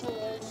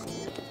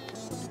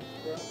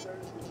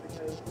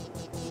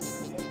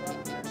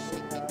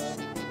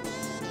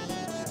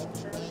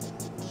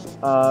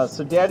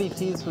 So Daddy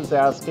T's was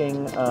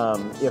asking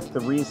if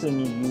the reason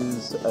you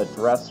use a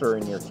dresser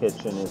in your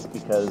kitchen is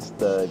because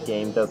the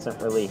game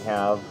doesn't really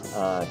have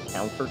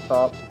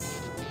countertop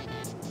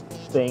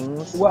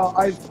things. Well,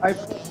 I've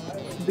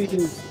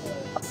these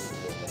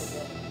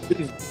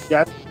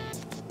yes.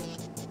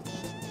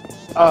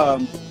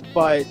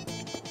 But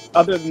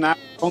other than that,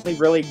 only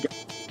really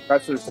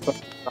dressers to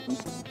put on.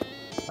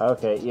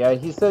 Okay, yeah,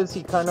 he says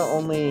he kind of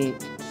only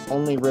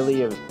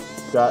really have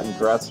gotten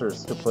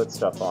dressers to put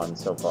stuff on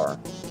so far.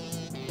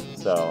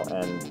 So,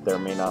 and there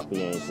may not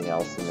be anything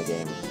else in the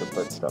game to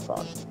put stuff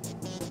on.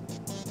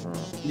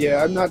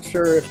 Yeah, I'm not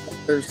sure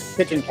if there's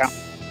kitchen count.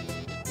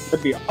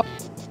 Could be.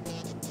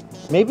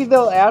 Maybe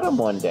they'll add them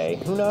one day.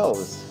 Who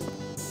knows?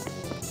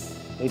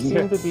 They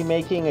seem to be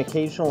making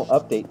occasional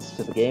updates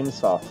to the game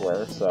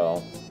software,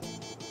 so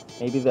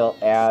maybe they'll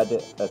add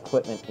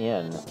equipment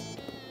in.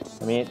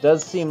 I mean, it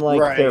does seem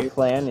like their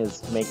plan is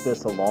to make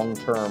this a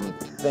long-term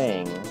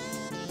thing,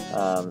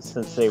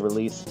 since they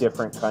release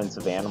different kinds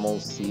of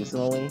animals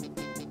seasonally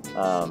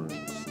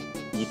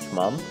each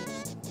month.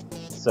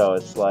 So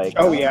it's like,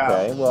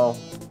 okay, well,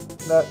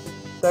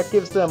 that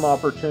gives them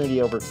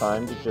opportunity over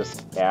time to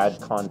just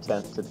add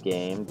content to the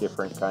game,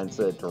 different kinds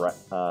of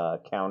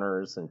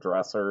counters and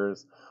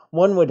dressers.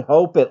 One would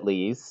hope, at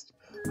least.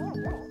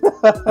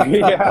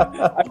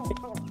 Yeah.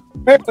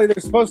 Apparently,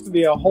 there's supposed to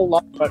be a whole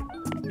lot, but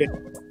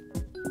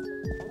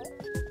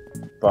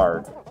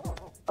Bark.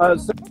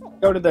 So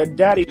go to the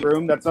daddy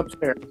room that's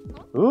upstairs.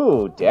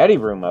 Ooh, daddy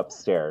room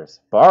upstairs.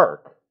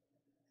 Bark.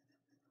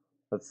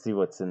 Let's see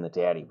what's in the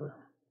daddy room.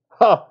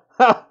 Ha!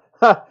 Ha!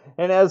 Ha!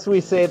 And as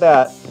we say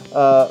that,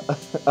 a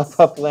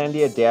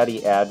Puplandia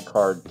daddy ad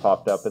card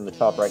popped up in the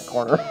top right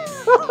corner.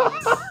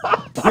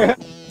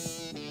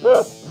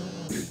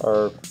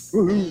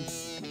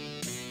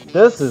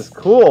 This is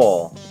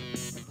cool.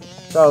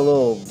 Got a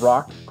little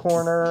rock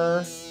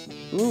corner.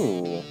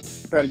 Ooh.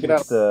 Try to get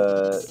out.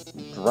 The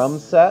drum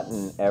set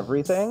and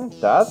everything.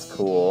 That's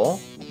cool.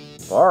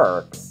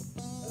 Bark.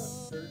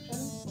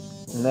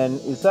 And then,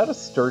 is that a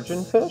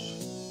sturgeon fish?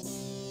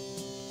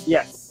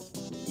 Yes.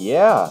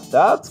 Yeah,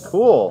 that's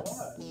cool.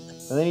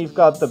 And then you've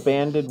got the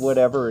banded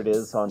whatever it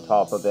is on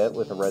top of it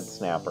with a red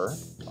snapper.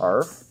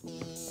 Arf.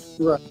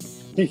 Right.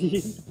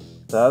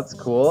 That's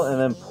cool.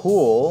 And then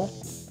pool.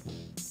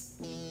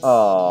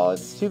 Oh,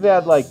 it's too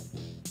bad, like,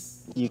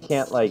 you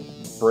can't, like,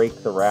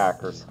 break the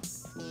rack or something.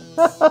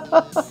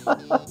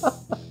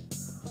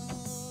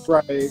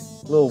 Right.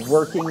 Little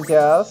working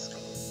desk.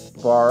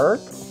 Bark.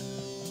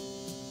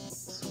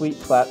 Sweet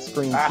flat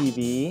screen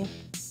TV.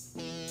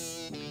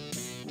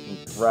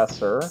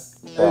 Dresser.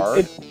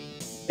 Bark.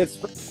 It's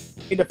I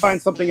need to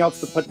find something else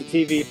to put the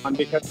TV on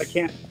because I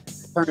can't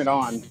turn it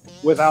on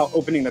without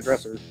opening the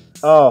dresser.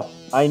 Oh,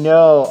 I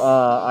know.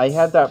 I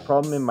had that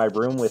problem in my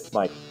room with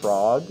my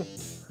frog.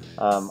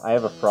 I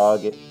have a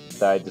frog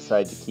that I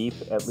decided to keep,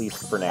 at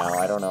least for now.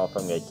 I don't know if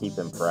I'm going to keep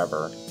him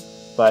forever.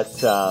 But,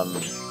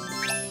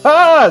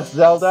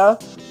 Zelda!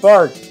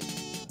 Bark!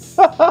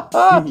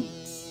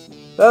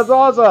 That's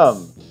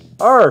awesome!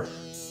 Arf!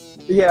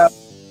 Yeah.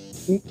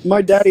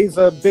 My daddy's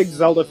a big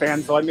Zelda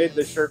fan, so I made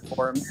this shirt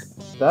for him.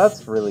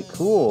 That's really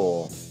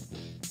cool.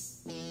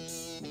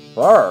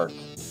 Bark!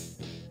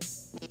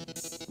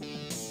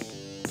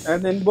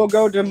 And then we'll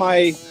go to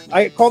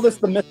I call this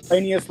the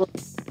miscellaneous room,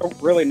 I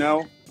don't really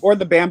know. Or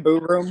the bamboo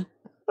room.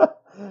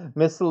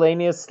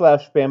 Miscellaneous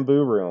 /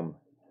 bamboo room.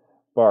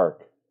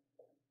 Bark.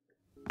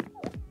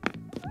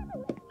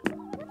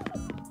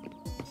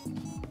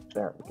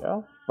 There we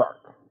go. Bark.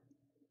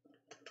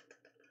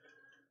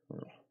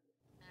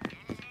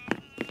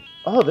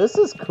 Oh, this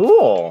is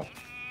cool.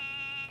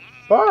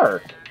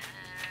 Bark.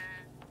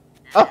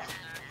 Oh,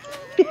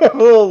 you have a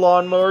little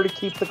lawnmower to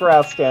keep the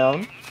grass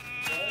down.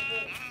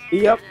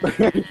 Yep.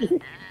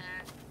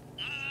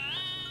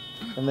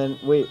 And then,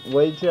 wait,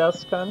 what did you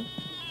ask, Con?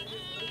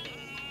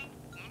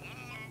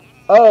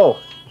 Oh!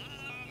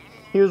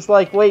 He was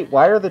like, wait,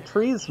 why are the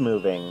trees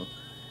moving?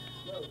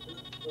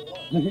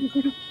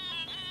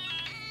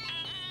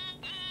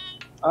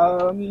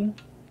 Oh,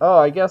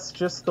 I guess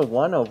just the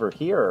one over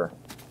here.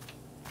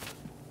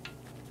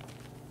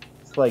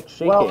 It's like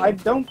shaking. Well, I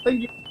don't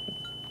think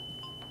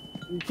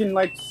you can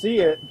like see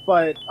it,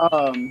 but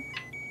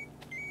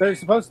there's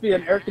supposed to be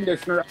an air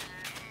conditioner.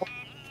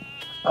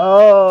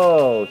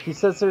 Oh, he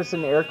says there's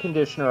an air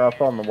conditioner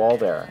up on the wall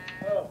there.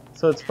 Oh.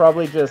 So it's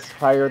probably just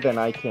higher than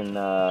I can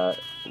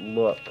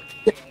look.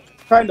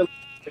 Trying to look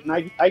at it,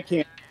 and I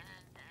can't.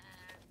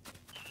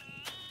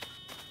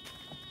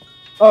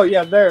 Oh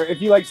yeah, there.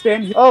 If you like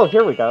stand here. Oh,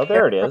 here we go.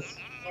 There it is.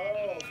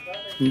 Oh, that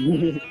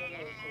makes sense.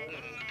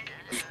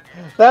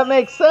 That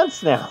makes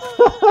sense now.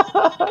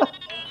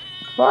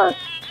 Bark.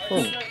 I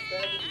think that's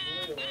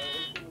Daddy's blue. I wish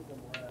it was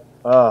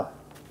in red.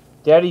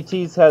 Daddy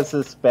Tease has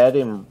this bed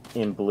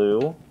in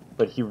blue,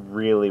 but he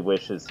really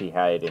wishes he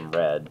had it in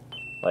red.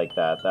 Like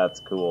that. That's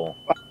cool.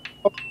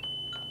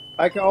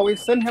 I can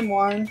always send him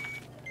one.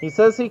 He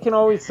says he can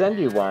always send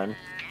you one.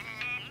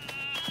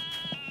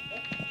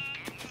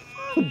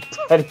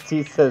 Daddy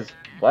Tease says,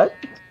 what?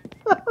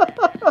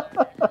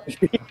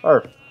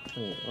 Or,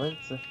 wait,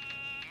 what's it?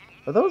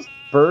 Are those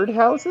bird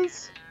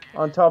houses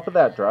on top of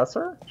that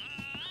dresser?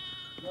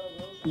 No,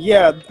 those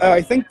Yeah,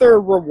 I think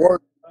they're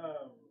reward.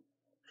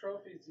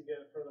 trophies you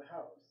get for the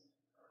house.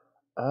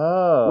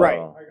 Oh. Right.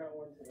 I got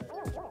one today.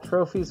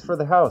 Trophies for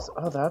the house.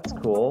 Oh, that's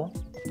cool.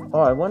 Oh,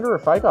 I wonder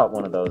if I got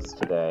one of those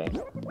today.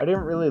 I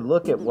didn't really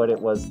look at what it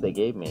was they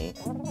gave me.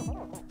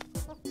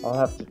 I'll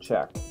have to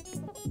check.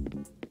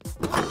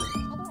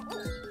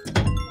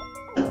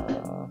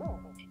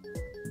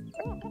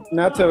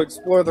 Now to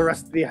explore the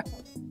rest of the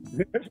house.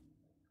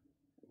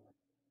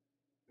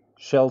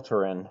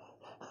 Sheltering.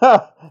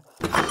 Ha!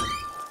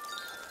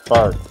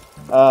 Bark.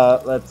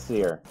 Let's see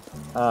here.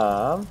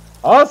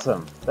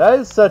 Awesome! That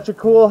is such a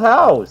cool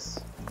house!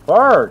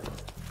 Bark!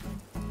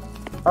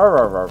 Arr,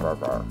 arr, arr, arr,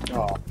 arr.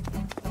 Oh,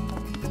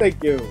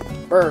 thank you.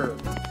 Burr.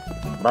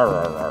 Arr,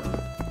 arr, arr.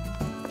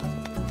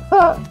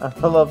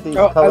 I love these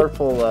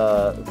colorful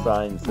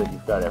signs that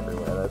you've got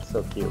everywhere. That's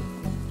so cute.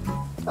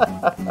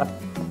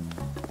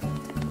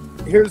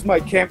 Here's my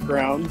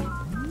campground.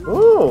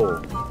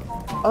 Ooh!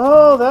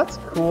 Oh, that's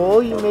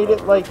cool. You made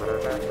it like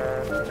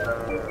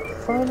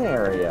fun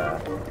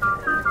area.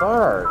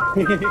 Bark.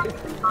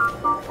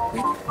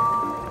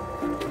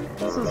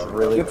 This is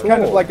really It's cool.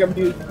 kind of like a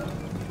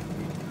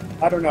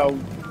I don't know,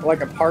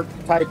 like a park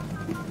type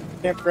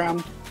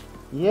campground.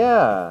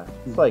 Yeah,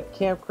 it's like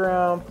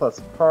campground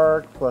plus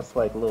park plus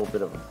like a little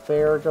bit of a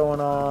fair going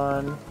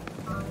on.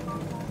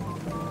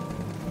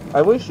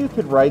 I wish you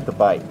could ride the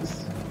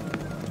bikes.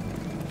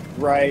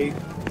 Right.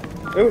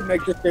 It would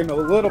make this game a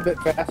little bit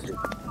faster.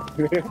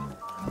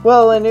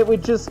 Well, and it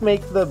would just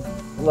make the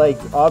like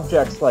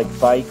objects like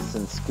bikes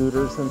and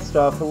scooters and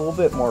stuff a little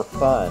bit more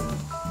fun.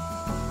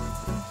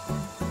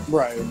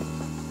 Right.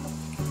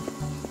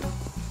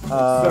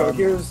 So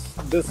here's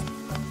this.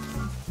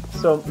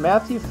 So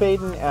Matthew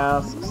Faden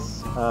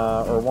asks,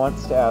 or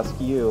wants to ask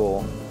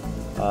you,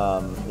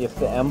 if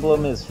the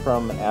emblem is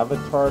from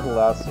Avatar: The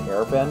Last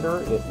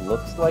Airbender. It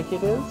looks like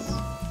it is.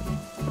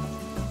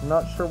 I'm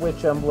not sure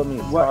which emblem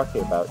he's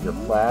talking about. Your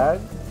flag?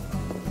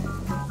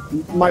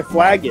 My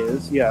flag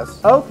is, yes.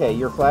 Okay,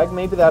 your flag.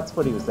 Maybe that's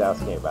what he was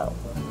asking about.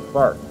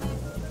 Bark.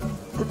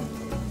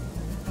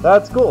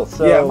 That's cool.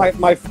 So yeah,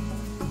 my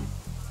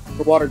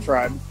the water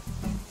tribe.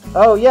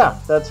 Oh yeah,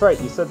 that's right.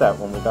 You said that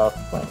when we got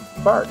off the plane.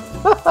 Bark.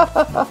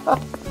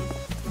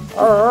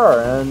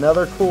 Arr,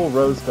 another cool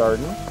rose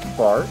garden.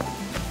 Bark.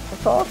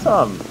 That's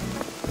awesome.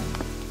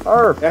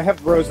 Arf. I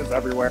have roses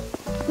everywhere.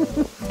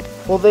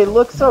 Well, they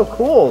look so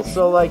cool.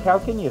 So like, how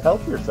can you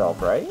help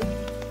yourself, right?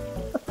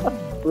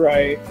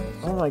 Right.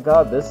 Oh my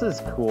god, this is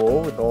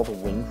cool with all the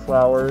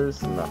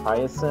windflowers and the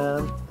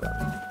hyacinth.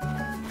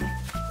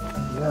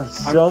 You have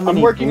so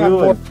many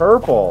blue and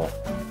purple.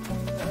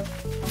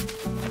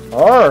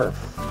 Arf!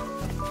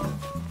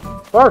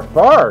 Bark,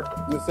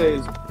 bark! This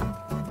is.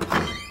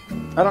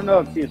 I don't know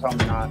if she's home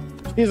or not.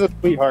 She's a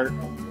sweetheart,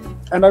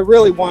 and I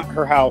really want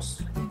her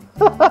house.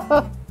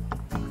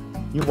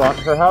 You want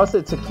her house?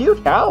 It's a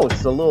cute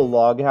house, a little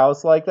log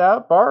house like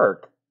that.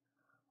 Bark!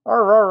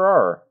 Arr, arr,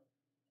 arr.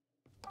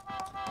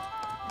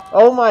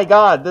 Oh my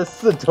god,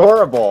 this is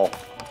adorable.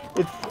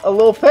 It's a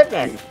little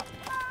picnic.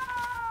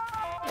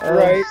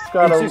 Right.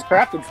 She's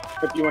crafted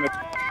if you want to.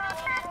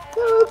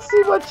 Yeah, let's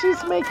see what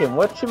she's making.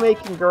 What you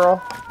making, girl?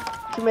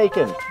 What you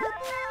making?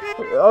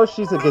 Oh,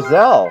 she's a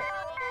gazelle.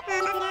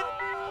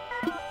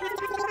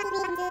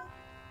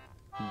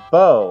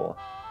 Bo.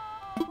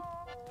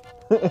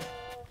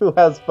 Who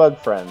has bug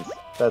friends.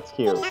 That's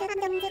cute.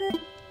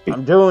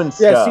 I'm doing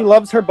stuff. Yeah, she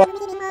loves her bug.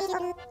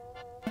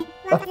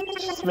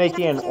 She's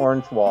making an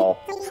orange wall.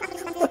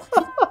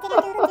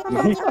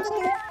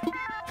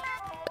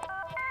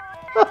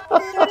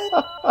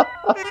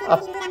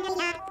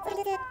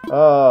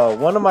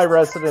 One of my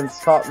residents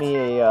taught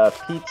me a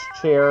peach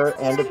chair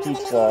and a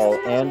peach wall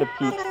and a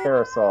peach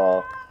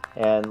parasol,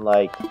 and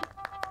like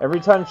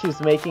every time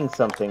she's making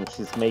something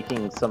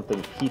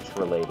peach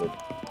related.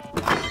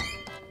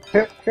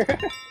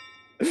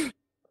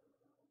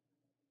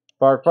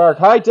 Bark, bark.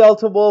 Hi,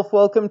 Delta Wolf.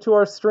 Welcome to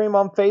our stream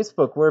on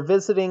Facebook. We're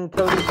visiting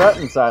Cody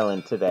Button's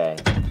Island today.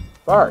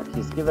 Bark.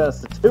 He's giving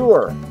us a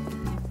tour.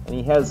 And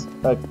he has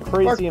a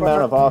crazy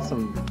amount of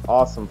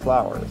awesome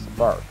flowers.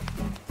 Bark.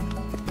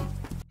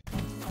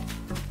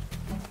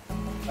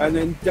 And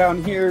then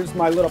down here's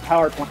my little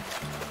power plant.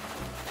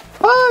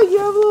 Oh, you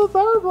have a little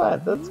power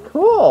plant. That's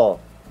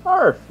cool.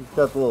 Arf. You've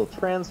got the little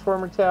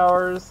transformer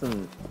towers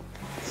and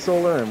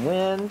solar and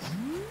wind.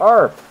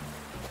 Arf.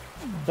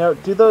 Now,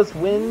 do those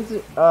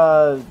wind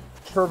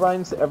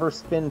turbines ever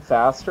spin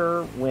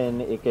faster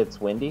when it gets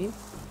windy?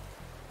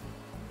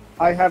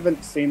 I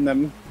haven't seen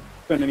them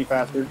spin any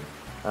faster.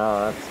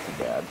 Oh, that's too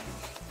bad.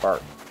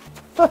 Bark.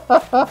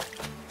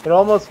 It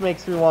almost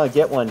makes me want to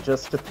get one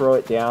just to throw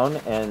it down,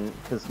 and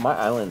because my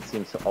island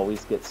seems to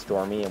always get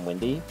stormy and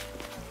windy,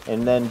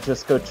 and then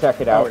just go check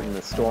it out in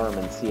the storm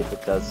and see if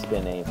it does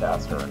spin any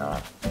faster or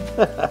not.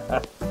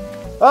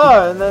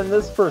 Oh, and then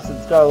this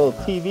person's got a little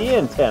TV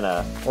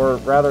antenna, or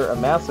rather a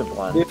massive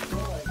one. It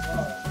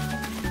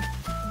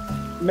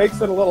makes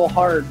it a little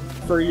hard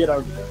for you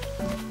to...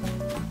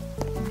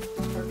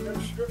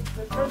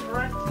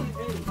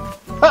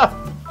 Ha!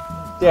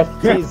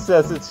 Dad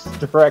says it's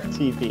direct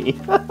TV.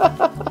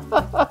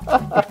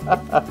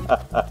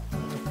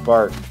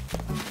 Bark.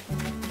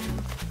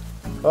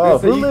 Oh,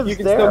 who lives you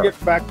can there? Still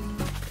get back.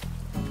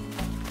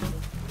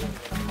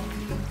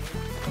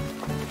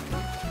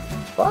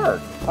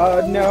 Bark.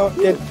 No,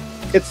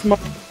 it's my.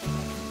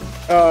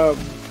 I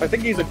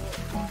think he's a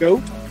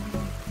goat.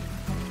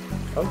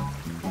 Oh.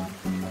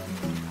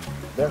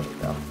 There we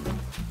go.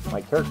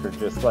 My character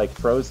just like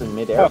froze in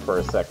midair for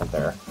a second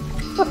there.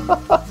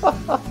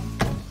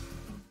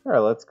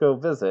 Alright, let's go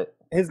visit.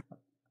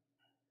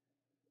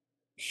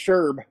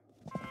 Sherb.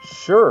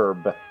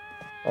 Sherb.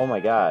 Oh my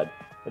god.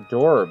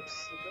 Adorbs.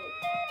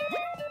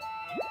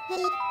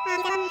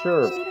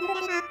 Sherb.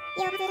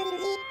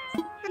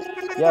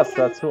 Yes,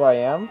 that's who I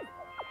am.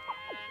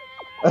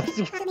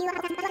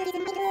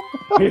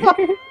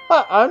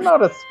 I'm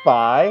not a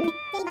spy.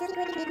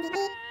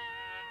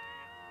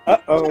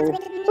 Uh-oh.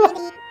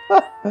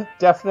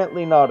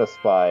 Definitely not a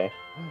spy.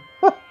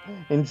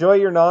 Enjoy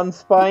your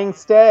non-spying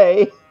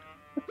stay.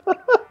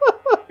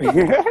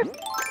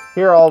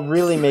 Here, I'll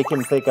really make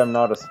him think I'm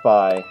not a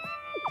spy.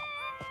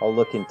 I'll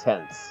look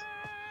intense.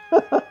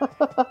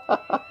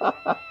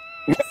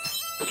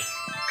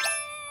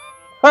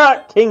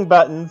 Ha! King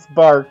Buttons,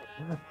 bark.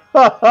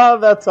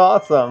 That's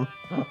awesome.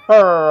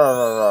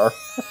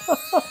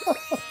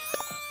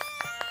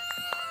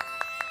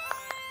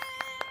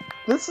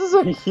 This is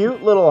a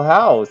cute little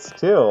house,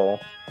 too.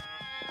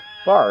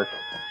 Bark.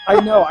 I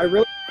know, I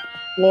really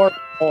floor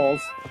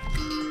balls.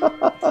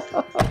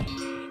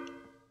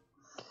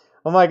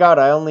 Oh my god,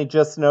 I only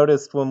just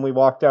noticed when we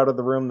walked out of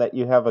the room that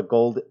you have a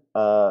gold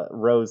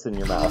rose in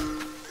your mouth.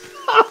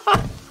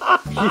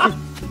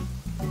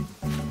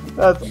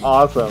 That's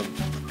awesome.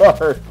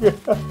 Bark.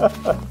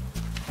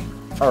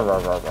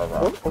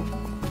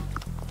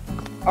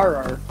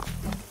 Arr.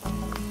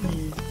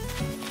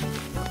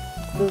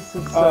 This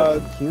is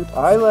such a cute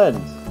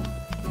island.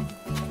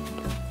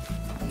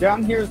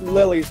 Down here's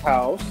Lily's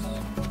house.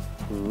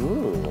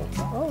 Ooh.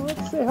 Oh,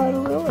 let's say hi to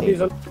Lily.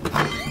 She's a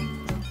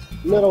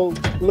little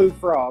blue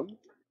frog.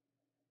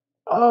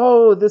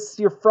 Oh, this is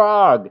your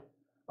frog.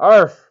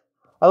 Arf.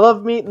 I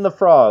love meeting the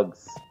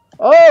frogs.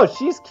 Oh,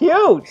 she's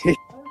cute.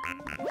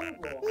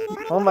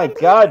 Oh my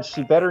god,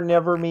 she better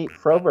never meet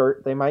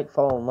Frobert. They might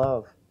fall in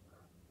love.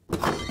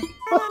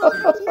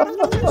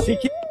 She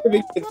keeps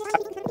giving me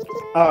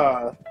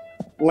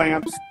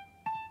lamps.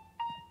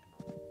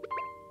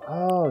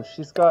 Oh,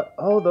 she's got...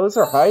 Oh, those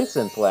are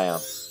hyacinth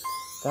lamps.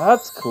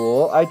 That's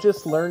cool. I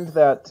just learned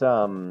that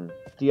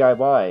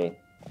DIY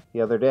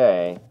the other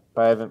day,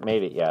 but I haven't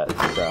made it yet.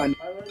 So. I learned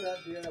that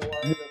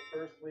DIY the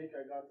first week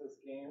I got this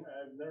game, and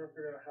I've never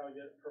figured out how to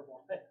get it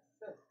purple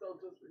until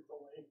just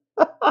recently.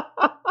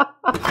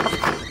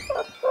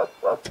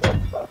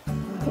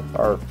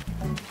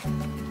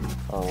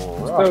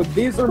 So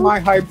these are my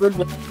hybrid.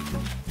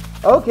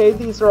 Okay,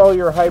 these are all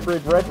your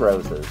hybrid red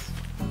roses.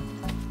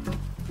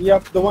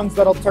 Yep, the ones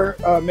that'll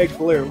make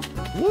blue.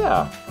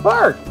 Yeah,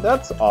 bark.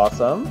 That's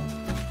awesome.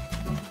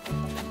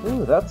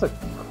 Ooh, that's a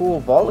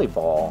cool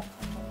volleyball.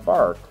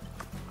 Bark.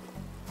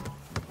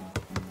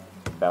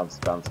 Bounce,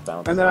 bounce,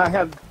 bounce. And then I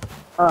have,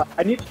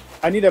 I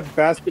need a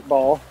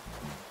basketball.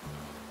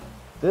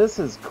 This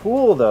is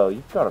cool though.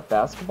 You've got a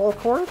basketball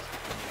court.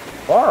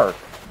 Bark.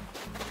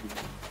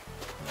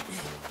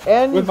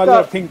 And With my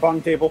little ping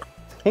pong table.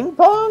 Ping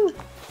pong?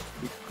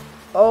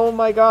 Oh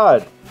my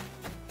god.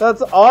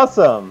 That's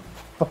awesome.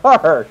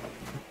 Bark.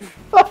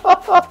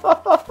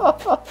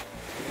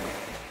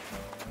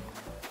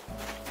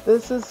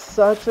 This is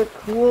such a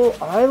cool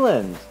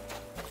island.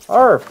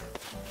 Arf.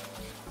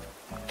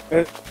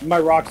 My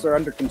rocks are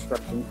under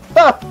construction.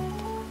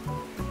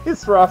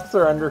 These rocks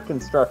are under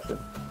construction.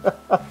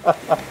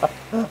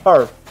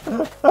 Arf.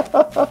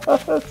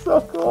 That's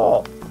so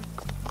cool.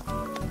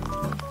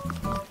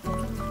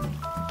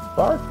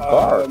 Bark,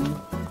 bark.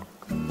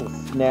 Little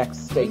snack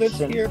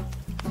station. Here.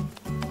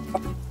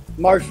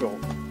 Marshall.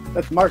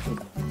 That's Marshall.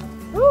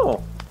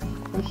 Oh,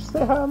 we should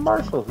say hi to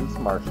Marshall. Who's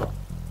Marshall?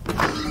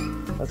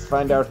 Let's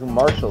find out who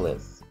Marshall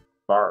is.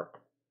 Bark.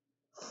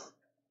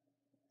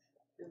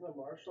 Is the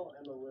Marshall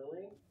and the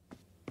Lily?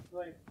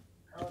 Like,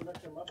 how I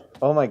met your mother.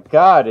 Oh my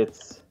god,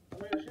 it's... Oh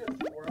my gosh, she has a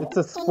squirrel? It's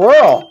a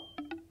squirrel!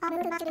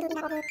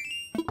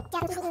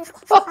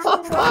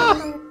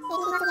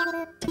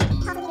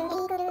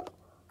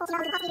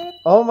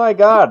 Oh my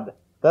god,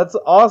 that's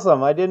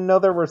awesome. I didn't know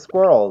there were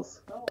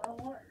squirrels. Oh, I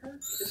want her.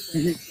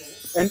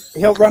 And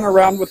he'll run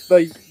around with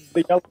the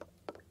yellow.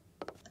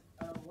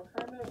 What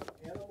kind of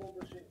animal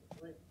does she,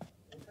 like,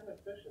 what kind of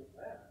fish is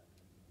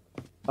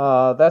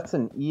that? That's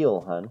an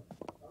eel, hun.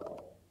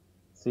 Oh.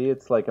 See,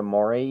 it's like a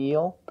moray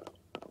eel.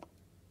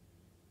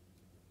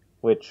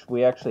 Which,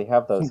 we actually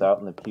have those out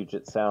in the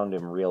Puget Sound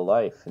in real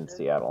life in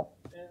Seattle.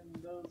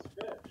 And those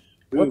fish.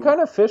 What kind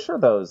of fish are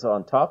those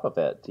on top of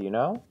it? Do you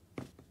know?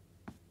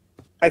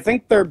 I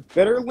think they're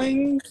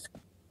bitterlings.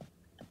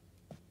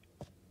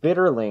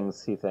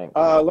 Bitterlings, he thinks.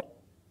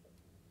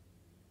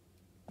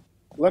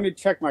 Let me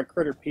check my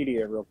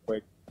Critterpedia real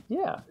quick.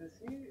 Yeah. Is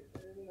he in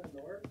the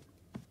north?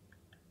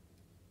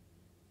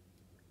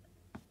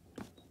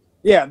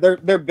 Yeah, they're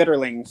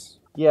bitterlings.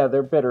 Yeah,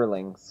 they're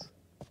bitterlings.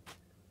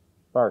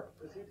 Bark.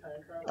 Is he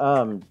time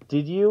traveling?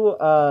 Did you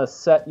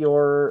set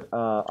your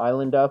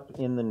island up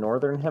in the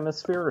northern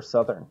hemisphere or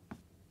southern?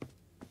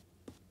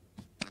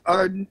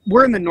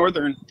 We're in the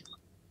northern.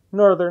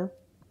 Northern.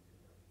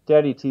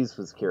 Daddy Tease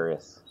was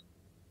curious.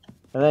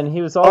 And then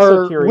he was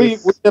also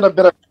curious. We did a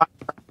bit of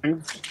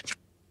time.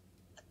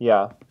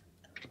 Yeah.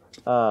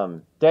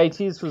 Daddy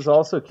Tease was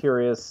also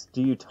curious,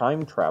 do you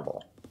time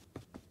travel?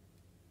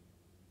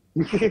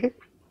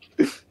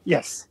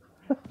 Yes.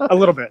 A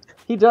little bit.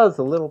 He does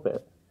a little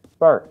bit.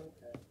 Bark.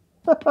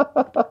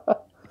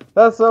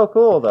 That's so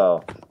cool,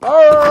 though.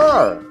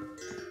 Arr!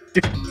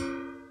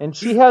 And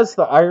she has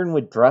the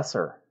ironwood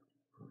dresser.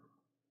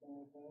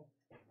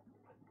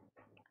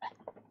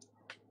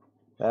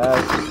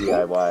 That's the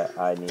DIY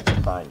I need to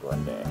find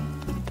one day.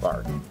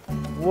 Bark.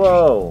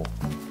 Whoa.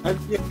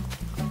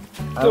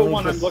 Still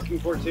one I'm looking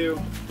for, too.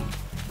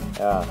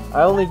 Yeah.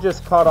 I only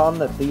just caught on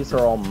that these are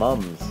all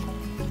mums.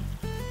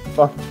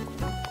 Bark.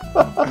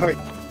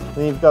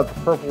 Then you've got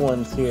the purple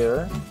ones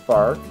here.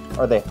 Bark.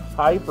 Are they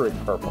hybrid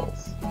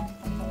purples?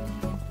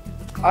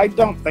 I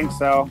don't think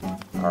so.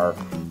 Arf.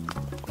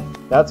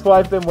 That's what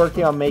I've been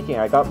working on making.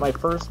 I got my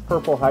first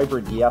purple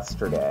hybrid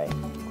yesterday.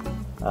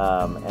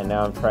 And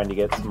now I'm trying to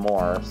get some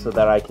more so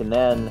that I can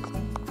then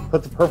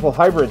put the purple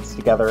hybrids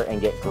together and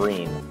get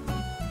green.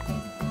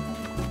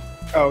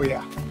 Oh,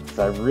 yeah. Because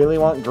I really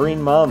want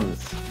green mums.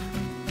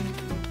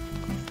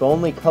 It's the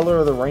only color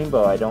of the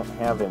rainbow I don't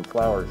have in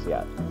flowers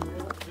yet.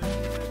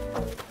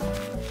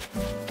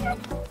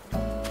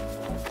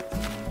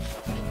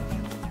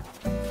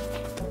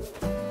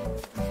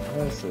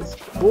 This is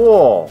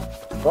cool.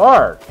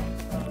 Bark.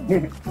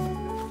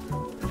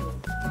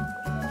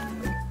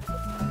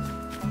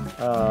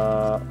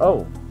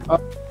 Oh.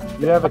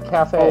 You have a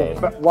cafe.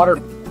 Oh,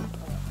 water.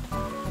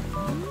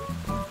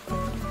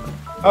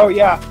 Oh,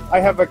 yeah. I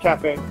have a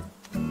cafe.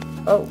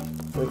 Oh,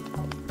 wait.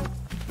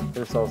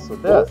 There's also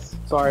this.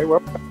 Oh, sorry. Where?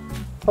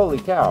 Holy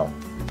cow.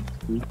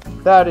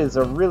 That is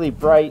a really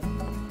bright,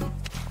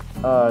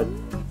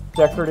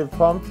 decorative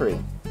palm tree.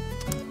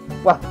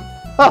 Wow.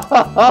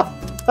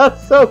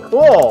 That's so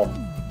cool.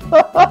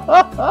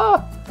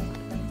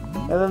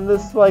 And then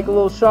this, like,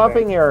 little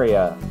shopping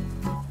area.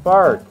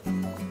 Bark.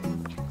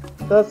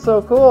 That's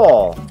so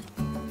cool.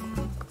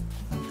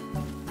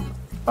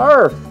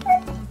 Arf.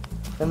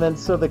 And then,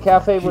 so the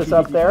cafe was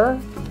up there?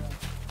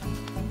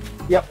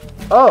 Yep.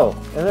 Oh,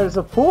 and there's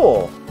a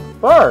pool.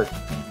 Bark.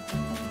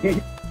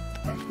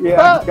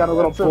 Yeah, it's got a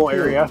little pool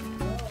area.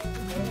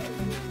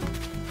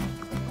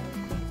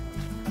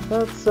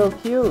 That's so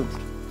cute.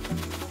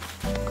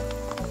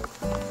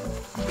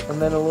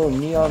 And then a little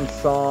neon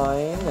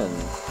sign and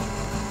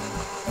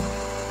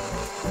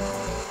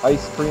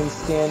ice cream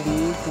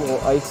standees, little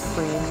ice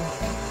cream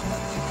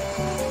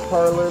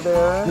parlor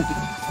there.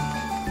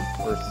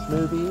 Or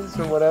smoothies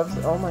or whatever.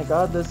 Oh my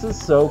god, this is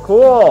so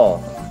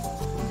cool.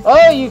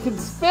 Oh, you can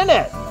spin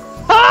it.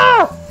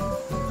 Ha!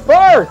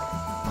 Bark!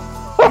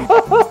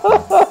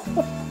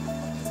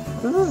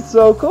 This is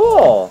so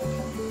cool.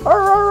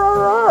 Arr,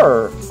 arr, arr,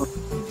 arr.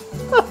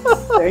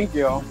 Thank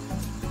you.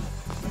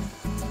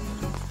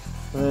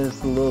 And there's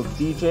the little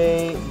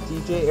DJ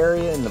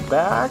area in the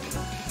back.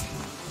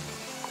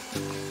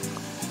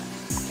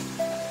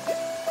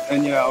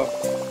 And, you know,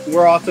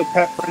 we're also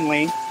pet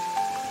friendly.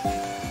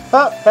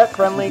 Oh, pet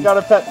friendly, got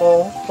a pet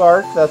bowl.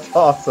 Bark, that's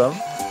awesome.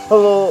 A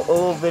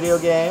little video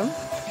game.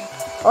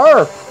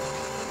 Arf!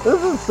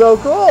 This is so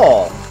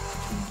cool!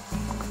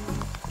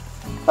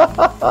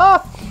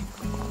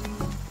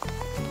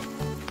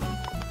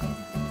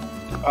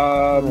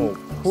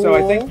 Cool. So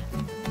I think...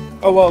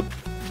 Oh, well,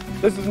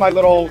 this is my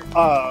little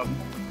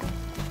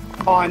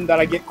pond that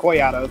I get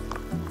koi out of.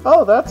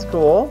 Oh, that's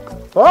cool.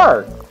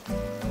 Bark!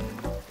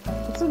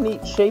 That's a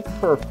neat shape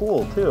for a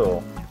pool,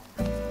 too.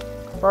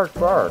 Bark,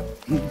 bark.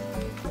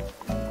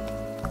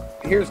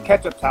 Here's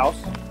Ketchup's house.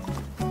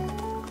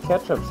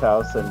 Ketchup's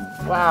house, and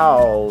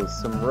wow,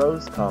 some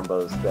rose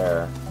combos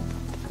there.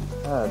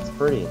 Ah, that's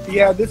pretty.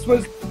 Yeah, this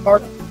was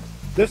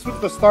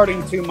the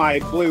starting to my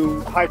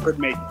blue hybrid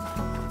making.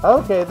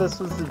 Okay, this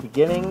was the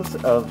beginnings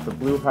of the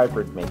blue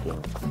hybrid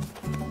making.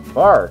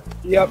 Bark.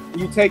 Yep,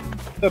 you take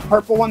the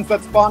purple ones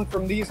that spawn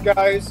from these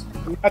guys,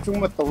 you match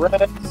them with the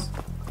reds.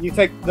 You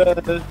take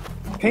the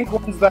pink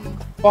ones that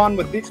spawn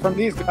with these from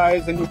these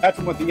guys, and you match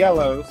them with the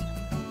yellows.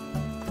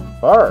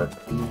 Bark.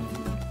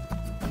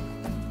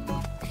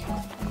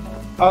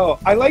 Oh,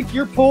 I like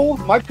your pool.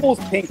 My pool's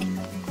pink.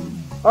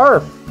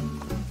 Arf!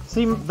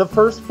 See, the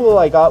first pool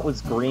I got was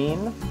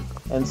green,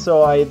 and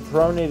so I had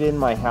thrown it in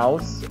my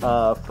house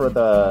for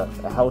the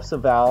House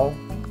of Val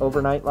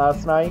overnight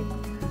last night.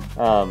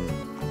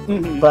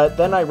 But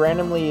then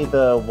randomly,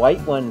 the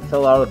white one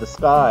fell out of the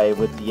sky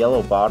with the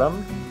yellow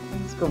bottom.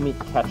 Let's go meet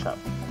Ketchup.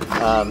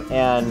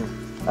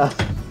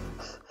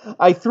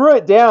 I threw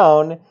it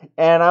down,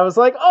 and I was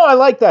like, oh, I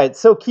like that. It's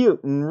so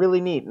cute and really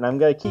neat, and I'm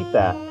going to keep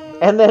that.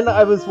 And then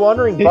I was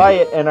wandering by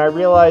it, and I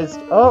realized,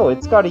 oh,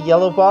 it's got a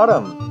yellow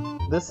bottom.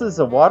 This is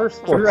a water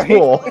sports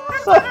pool.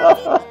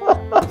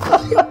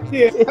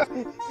 Yeah.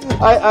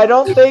 I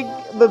don't think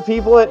the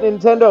people at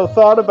Nintendo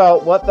thought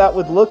about what that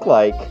would look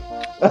like.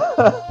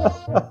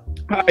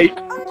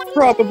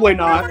 Probably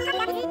not.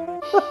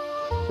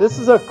 This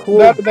is a cool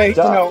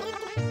duck.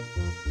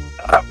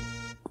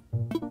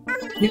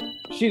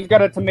 She's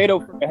got a tomato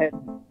for a head.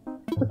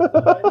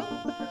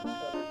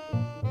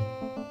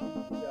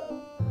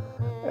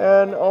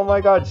 And oh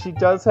my god, she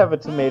does have a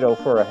tomato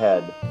for a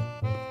head.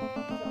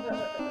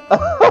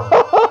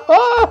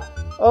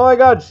 Oh my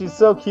god, she's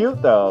so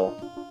cute though.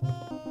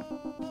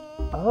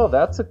 Oh,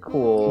 that's a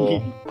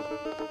cool...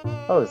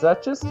 Oh, is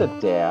that just a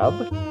dab?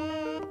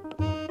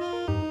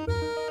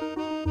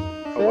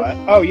 What?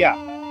 Oh, yeah.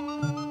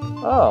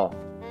 Oh,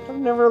 I've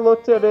never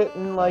looked at it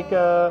in like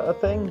a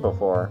thing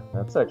before.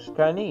 That's actually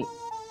kind of neat.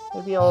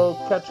 Maybe I'll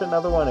catch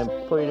another one and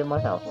put it in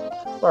my house.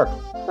 Bark.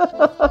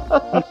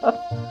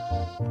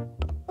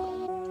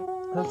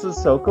 This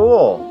is so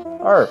cool.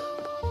 Arf.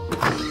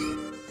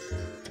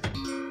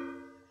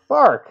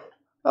 Bark.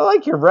 I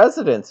like your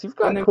residence. You've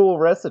got cool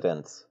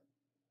residence.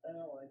 I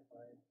don't like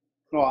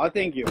mine. Oh,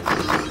 thank you.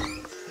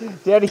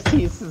 Daddy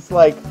Tease is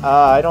like,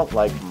 I don't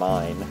like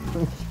mine.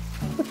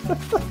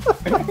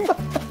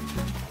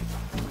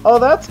 Oh,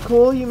 that's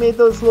cool. You made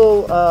those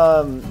little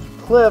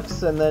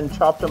cliffs and then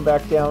chopped them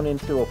back down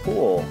into a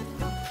pool.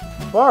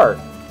 Bark.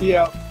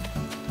 Yeah.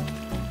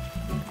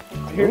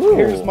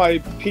 Here's my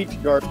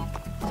peach garden.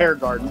 Pear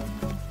garden.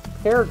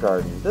 Pear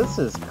garden. This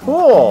is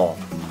cool.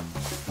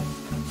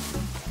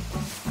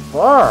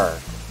 Bark.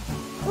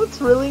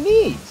 That's really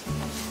neat.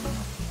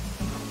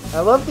 I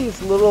love these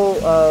little,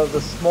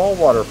 the small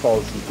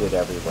waterfalls you did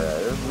everywhere.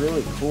 They're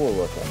really cool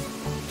looking.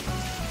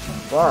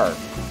 Bark.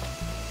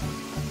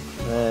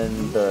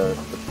 And the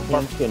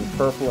pink and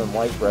purple and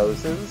white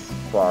roses.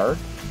 Bark.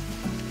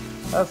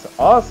 That's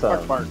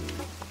awesome. Bark.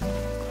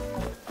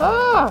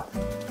 Ah!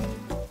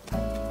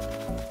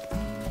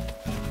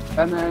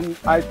 And then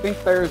I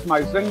think there's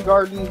my Zen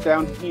garden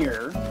down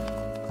here.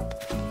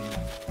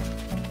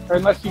 Or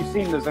unless you've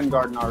seen the Zen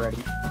garden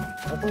already.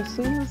 Have we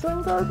seen the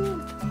Zen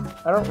garden?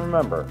 I don't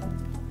remember.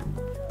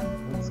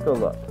 Let's go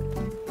look.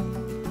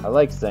 I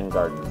like Zen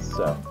gardens,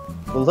 so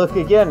we'll look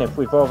again if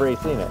we've already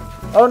seen it.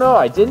 Oh no,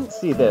 I didn't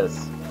see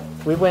this.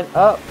 We went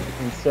up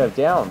instead of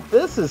down.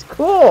 This is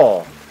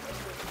cool!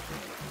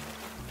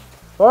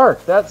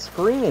 Bark, that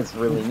screen is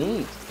really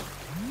neat.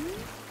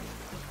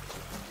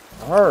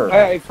 Bark.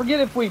 I forget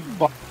if we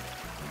bought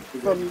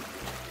from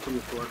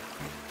the store.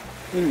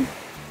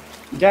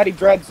 Daddy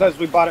Dread says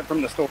we bought it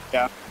from the store,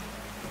 yeah.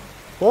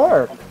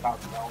 Bark.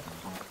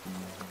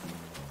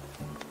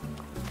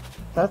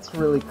 That's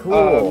really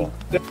cool.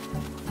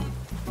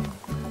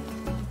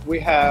 We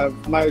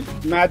have my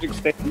magic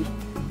stand.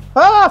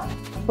 Ah!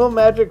 Little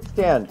magic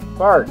stand.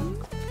 Bark.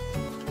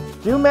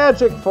 Do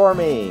magic for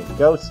me,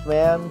 ghost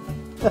man.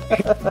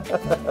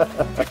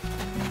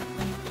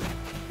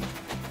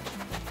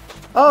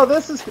 Oh,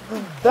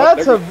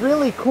 that's a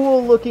really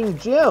cool looking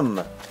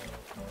gym.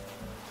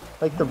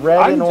 Like the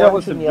red and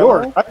orange and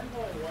yellow.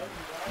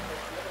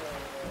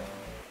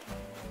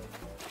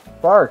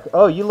 Bark.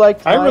 Oh, you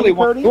like mine, I really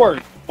want Cody?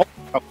 yours.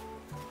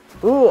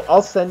 Ooh,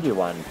 I'll send you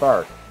one.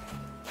 Bark.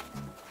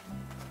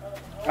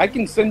 I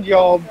can send you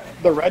all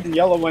the red and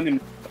yellow one.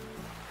 And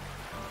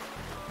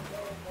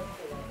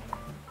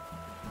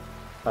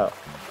oh,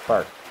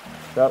 Bark.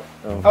 Oh,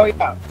 oh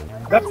yeah,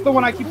 that's the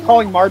one I keep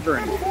calling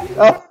margarine.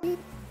 Oh,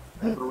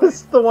 this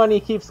is the one he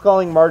keeps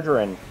calling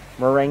margarine.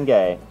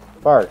 Merengue.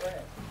 Bark.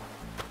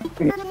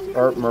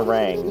 Or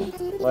meringue.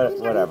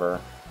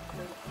 Whatever.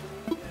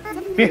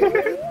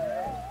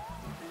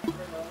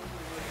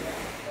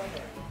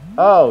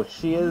 Oh,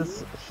 she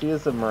is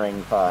a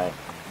meringue pie.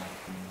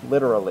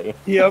 Literally.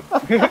 Yep.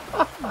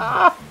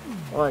 Oh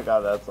my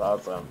god, that's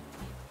awesome.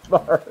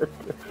 Bark.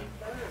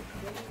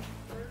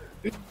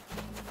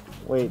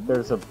 Wait,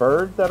 there's a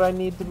bird that I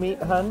need to meet,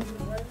 hun?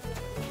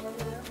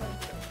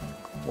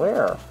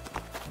 Where?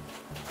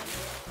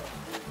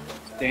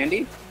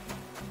 Sandy?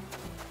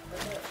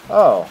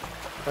 Oh,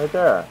 right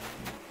there.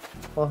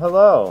 Well,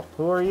 hello.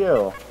 Who are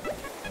you?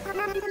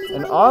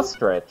 An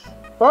ostrich.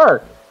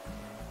 Bark!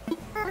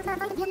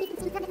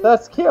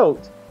 That's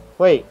cute.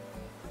 Wait.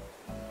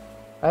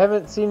 I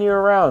haven't seen you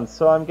around,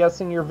 so I'm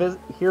guessing you're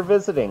here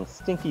visiting.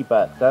 Stinky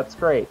butt. That's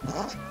great.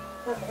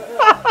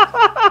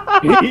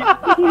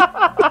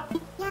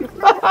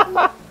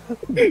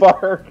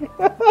 Bark.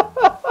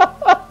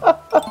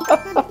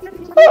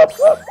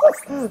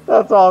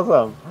 That's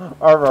awesome.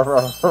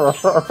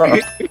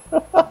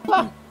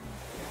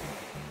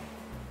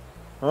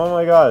 Oh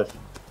my gosh.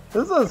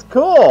 This is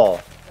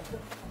cool.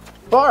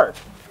 Bark.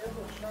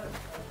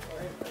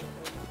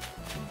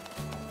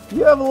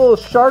 You have a little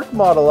shark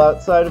model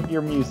outside of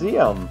your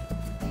museum.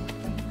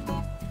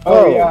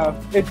 Oh yeah,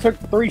 it took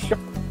three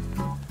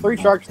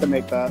sharks to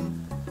make that.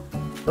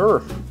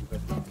 Earth.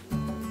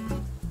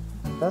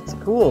 That's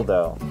cool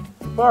though.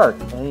 Bark.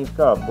 And you've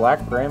got a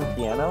black grand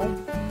piano.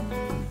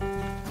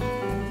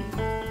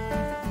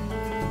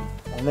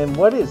 And then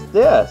what is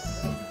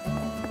this?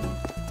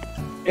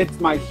 It's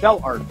my shell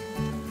art.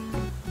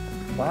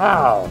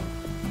 Wow.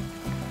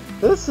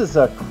 This is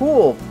a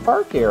cool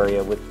park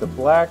area with the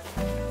black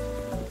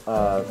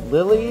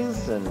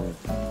lilies and...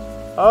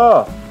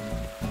 Oh!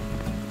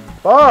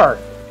 Bark!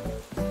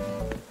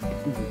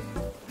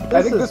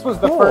 I think this was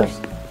cool. the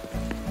first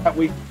that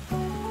we...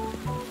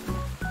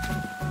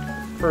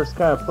 First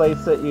kind of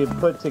place that you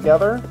put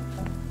together?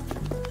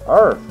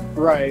 Arf.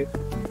 Right.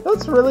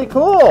 That's really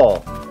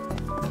cool!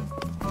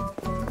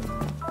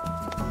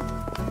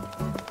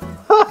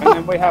 And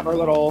then we have our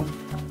little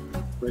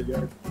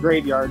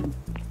graveyard.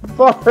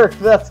 Bark,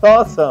 that's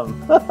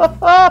awesome.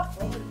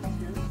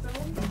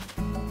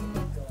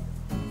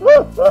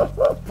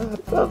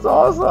 That's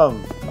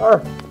awesome.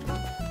 Bark.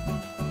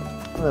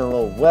 And a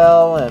little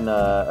well and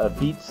a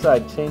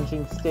beachside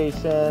changing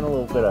station, a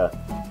little bit of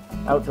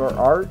outdoor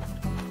art.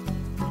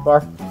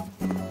 Bark.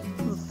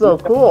 This is so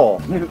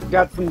cool.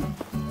 Got some.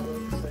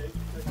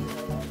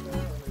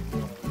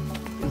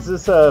 Is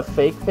this a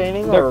fake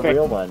painting or a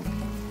real one?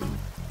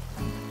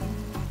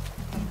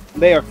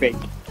 They are fake.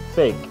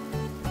 Fake.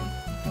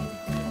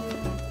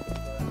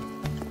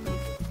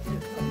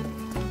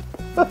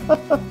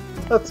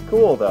 That's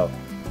cool though.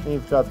 And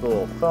you've got the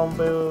little phone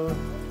booth.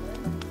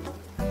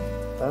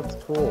 That's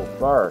cool.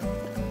 Bark.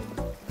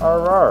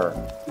 Arr.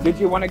 Did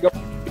you want to go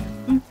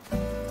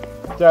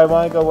Do I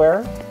want to go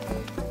where?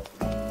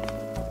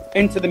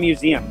 into the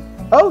museum?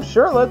 Oh,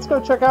 sure. Let's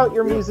go check out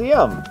your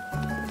museum.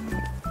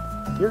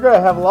 You're going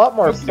to have a lot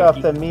more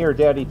stuff than me or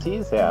Daddy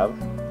T's have.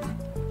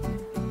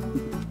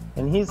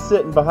 And he's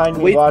sitting behind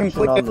me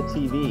watching on the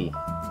TV.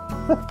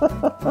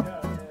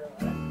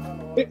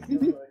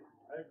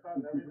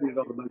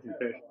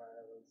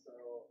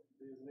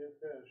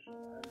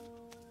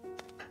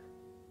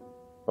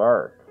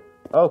 Bark.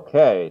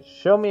 Okay,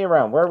 show me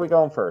around. Where are we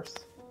going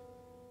first?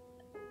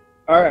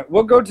 Alright,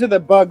 we'll go to the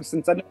bugs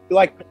since I know you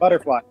like the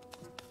butterfly.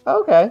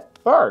 Okay,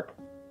 bark.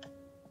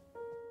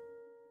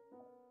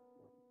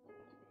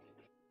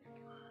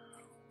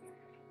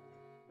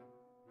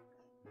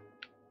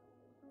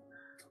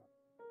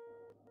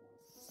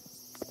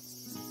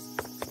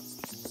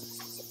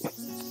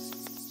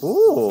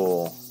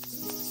 Ooh.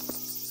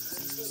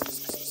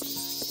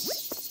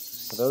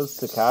 Are those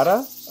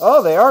cicada?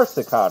 Oh, they are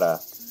cicada.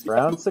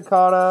 Brown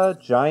cicada,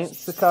 giant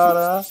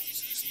cicada,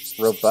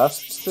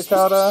 robust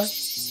cicada.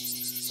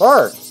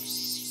 Bark.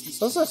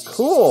 Those are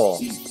cool.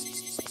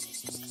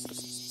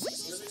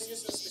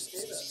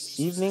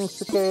 Evening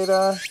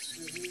cicada.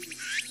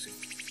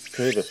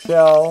 Cicada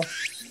shell.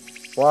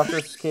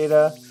 Walker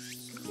cicada.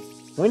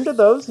 When do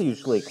those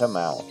usually come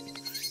out?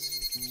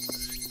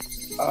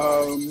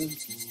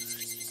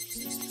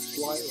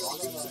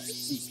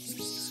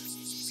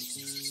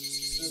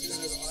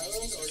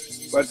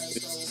 But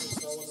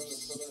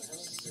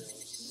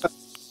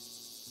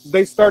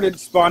they started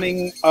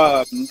spawning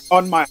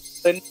on my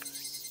island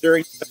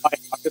during July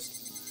and August.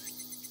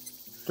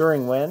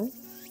 During when?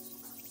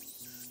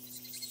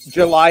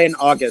 July and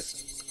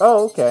August.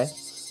 Oh, okay.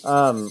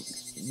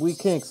 We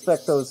can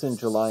expect those in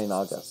July and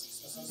August.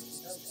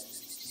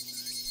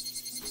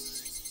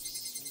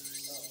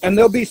 And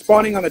they'll be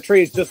spawning on the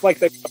trees just like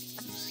they...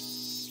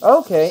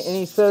 Okay, and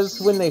he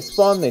says when they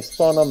spawn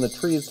on the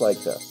trees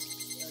like this.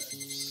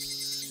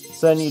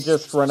 So then you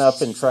just run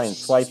up and try and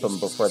swipe them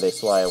before they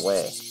fly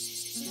away.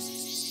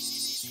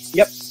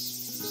 Yep.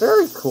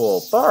 Very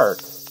cool. Bark.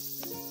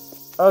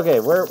 Okay,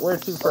 where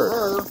to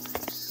first?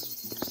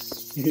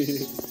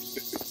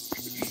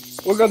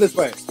 We'll go this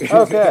way.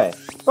 Okay.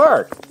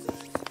 Bark.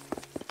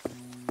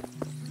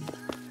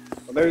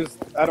 There's...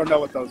 I don't know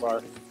what those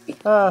are.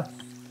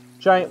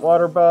 Giant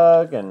water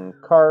bug and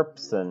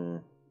carps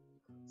and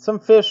some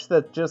fish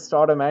that just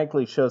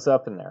automatically shows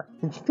up in there.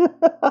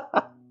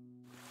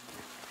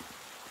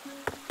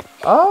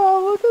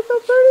 Oh, look at the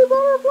pretty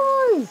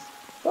butterflies!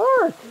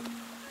 Bark!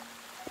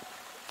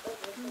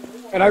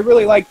 And I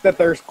really like that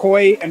there's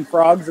koi and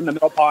frogs in the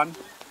middle pond.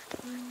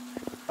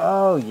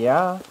 Oh,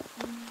 yeah.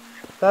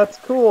 That's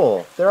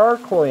cool. There are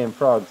koi and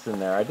frogs in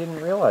there. I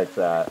didn't realize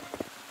that.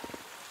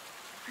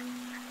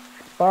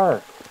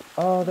 Bark.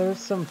 Oh, there's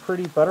some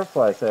pretty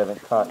butterflies I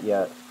haven't caught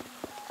yet.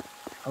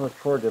 I look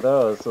forward to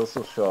those. Those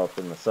will show up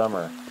in the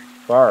summer.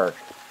 Bark.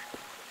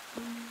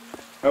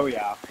 Oh,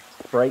 yeah.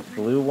 Bright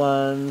blue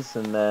ones,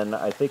 and then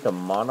I think a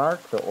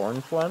monarch, the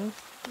orange one.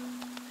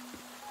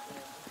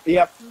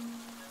 Yep.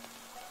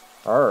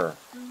 Arr.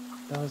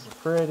 Those are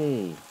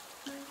pretty.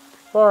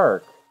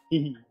 Bark.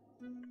 And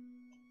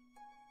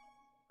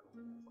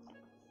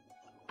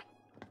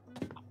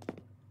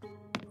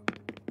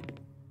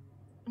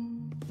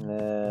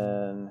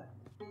then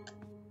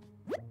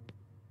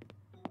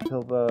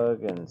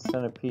pillbug and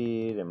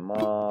centipede and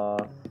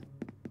moth,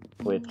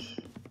 which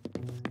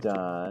we've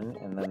done.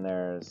 And then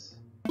there's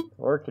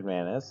orchid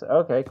mantis.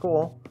 Okay,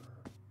 cool.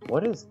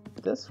 What is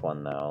this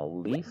one though?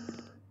 Leaf.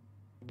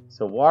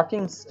 So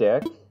walking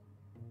stick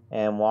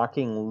and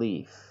walking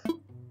leaf.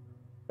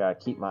 Gotta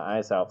keep my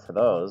eyes out for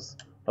those.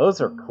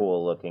 Those are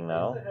cool looking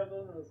though. They have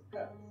those as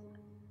pets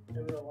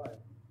in real life.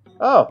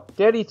 Oh,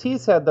 Daddy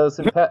T's had those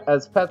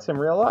as pets in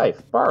real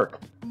life. Bark.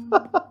 The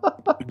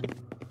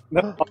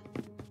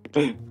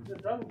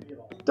dung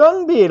beetle.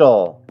 Dung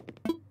beetle.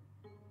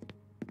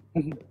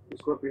 The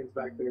scorpion's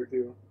back there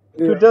too.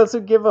 Who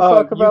doesn't give a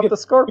fuck about the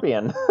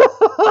scorpion?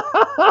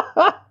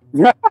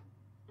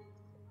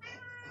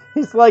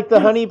 He's like the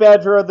honey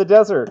badger of the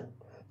desert.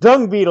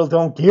 Dung beetle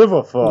don't give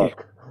a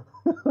fuck.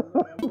 I'm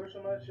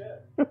pushing my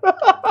shit.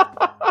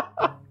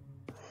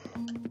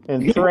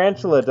 And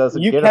tarantula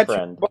doesn't You get a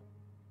friend.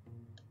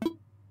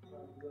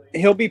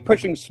 He'll be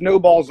pushing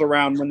snowballs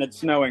around when it's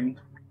snowing.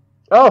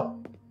 Oh!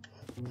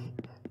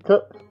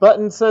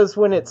 Button says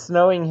when it's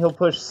snowing, he'll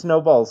push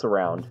snowballs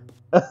around.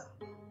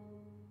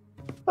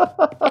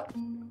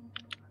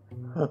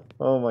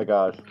 Oh my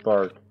gosh,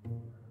 bark.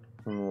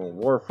 Little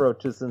wharf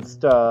roaches and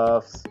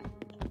stuffs.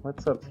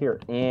 What's up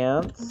here?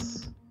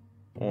 Ants.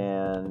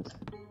 And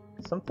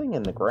something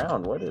in the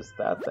ground. What is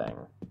that thing?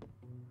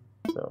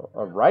 So,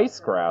 a rice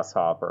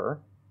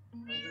grasshopper.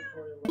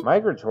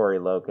 Migratory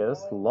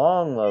locust.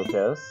 Long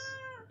locust.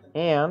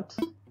 Ant.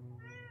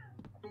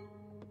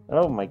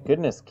 Oh my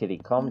goodness, kitty,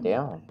 calm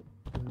down.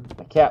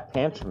 My cat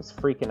Pancham's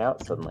freaking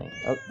out suddenly.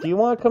 Oh, do you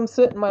want to come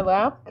sit in my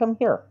lap? Come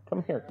here.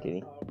 Come here,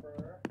 kitty.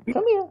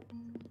 Come here.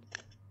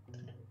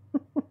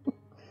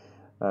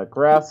 A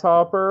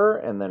grasshopper,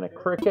 and then a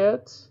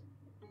cricket,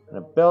 and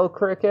a bell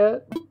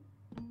cricket,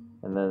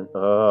 and then,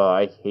 oh,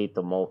 I hate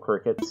the mole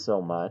crickets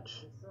so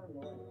much.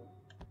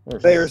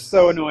 They are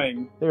so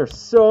annoying. They are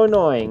so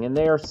annoying, and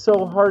they are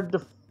so hard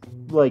to,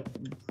 like,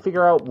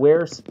 figure out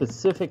where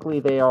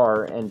specifically they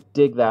are and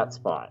dig that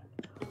spot.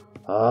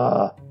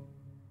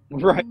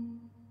 Right.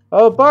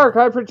 Oh, bark!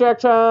 High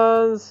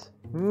projections!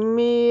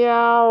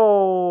 Meow!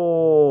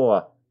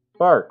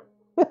 Bark.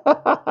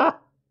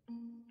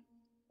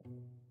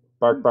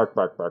 Bark, bark,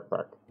 bark, bark,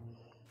 bark.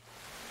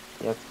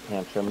 Yes,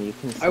 Tantrum, you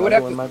can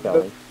snuggle in my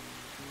belly.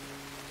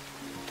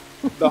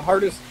 The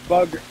hardest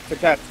bug to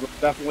catch was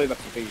definitely the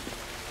flea.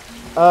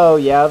 Oh,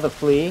 yeah, the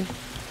flea.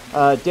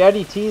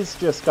 Daddy T's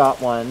just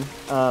got one,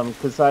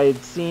 because I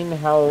had seen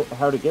how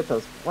to get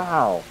those.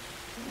 Wow.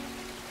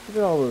 Look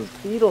at all those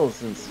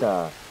beetles and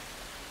stuff.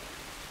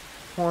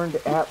 Horned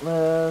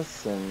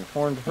Atlas and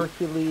Horned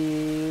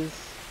Hercules.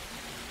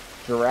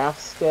 Giraffe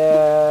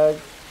Stag.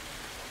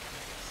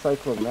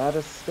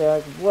 Cyclomatus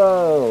Stag.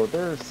 Whoa,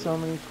 there are so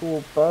many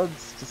cool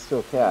bugs to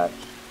still catch.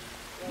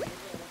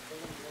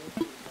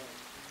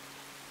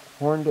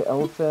 Horned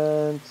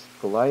Elephant.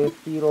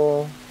 Goliath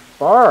Beetle.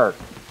 Bark!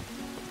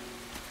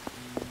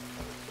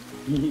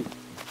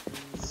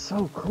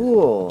 So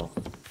cool.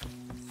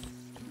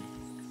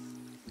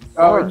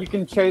 Oh, and you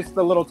can chase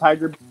the little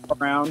tiger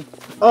around.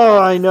 Oh,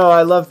 I know.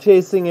 I love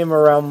chasing him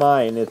around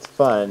mine. It's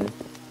fun.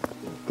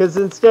 Because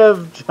instead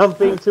of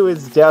jumping to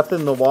his death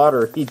in the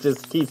water, he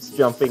just keeps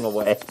jumping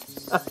away.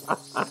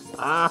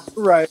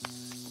 Right.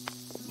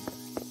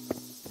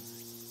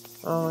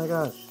 Oh my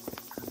gosh.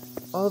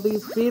 All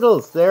these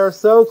beetles, they're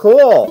so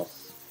cool.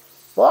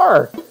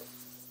 Bark.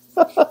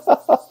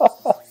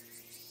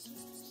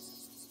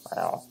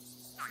 Wow.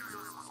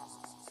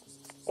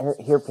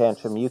 Here,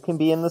 Pancham, you can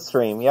be in the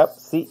stream. Yep,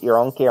 see, you're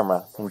on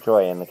camera.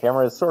 Enjoy. And the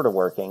camera is sort of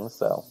working,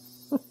 so.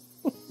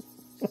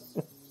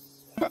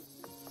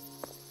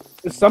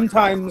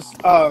 Sometimes,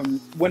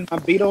 when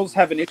beetles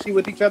have an issue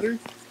with each other,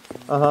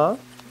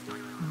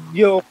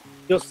 you'll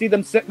see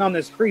them sitting on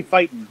this tree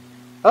fighting.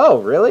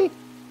 Oh, really?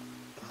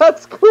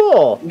 That's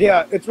cool.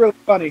 Yeah, it's really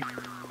funny.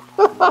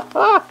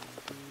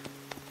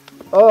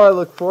 Oh, I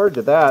look forward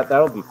to that.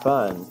 That'll be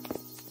fun.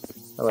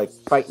 I like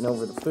fighting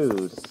over the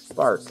food.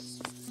 Bark.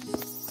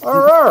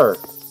 Arr!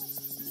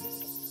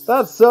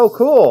 That's so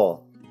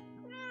cool.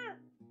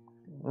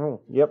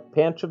 Oh, yep,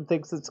 Pancham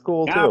thinks it's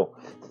cool too.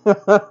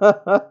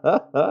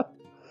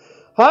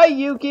 Hi,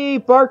 Yuki!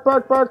 Bark,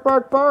 bark, bark,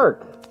 bark,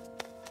 bark!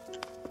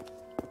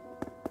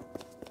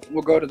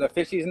 We'll go to the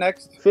fishies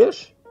next.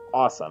 Fish?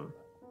 Awesome.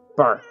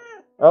 Bark.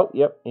 Oh,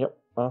 yep, yep.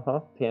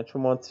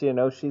 Pancham wants you to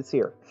know she's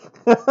here.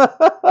 Hi,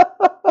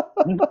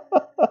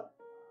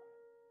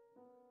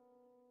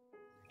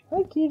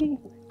 kitty.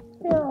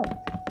 Yeah.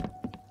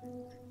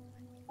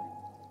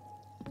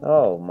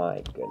 Oh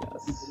my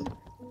goodness.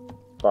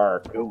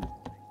 Bark. Ooh.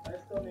 I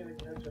still need to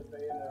catch a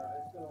beta.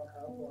 I still don't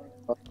have one.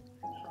 One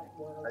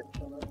hasn't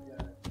shown up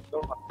yet.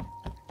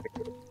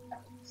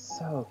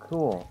 So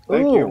cool.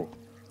 Thank you.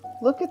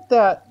 Look at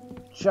that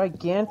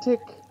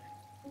gigantic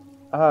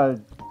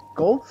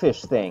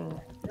goldfish thing.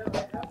 Yeah, I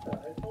have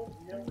that. I told you,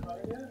 you haven't caught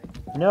it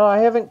yet? No, I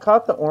haven't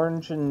caught the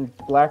orange and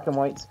black and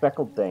white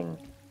speckled thing.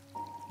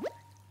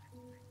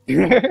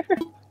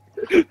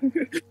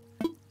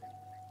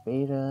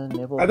 Beta,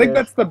 nibble. I think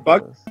that's the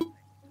bug.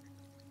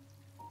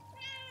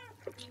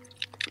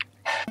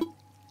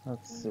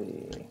 Let's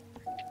see.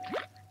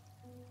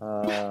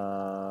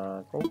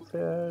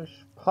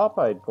 Goldfish.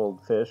 Pop-eyed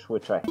goldfish,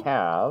 which I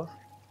have.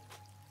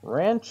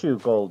 Ranchu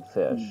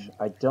goldfish.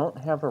 I don't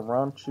have a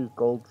Ranchu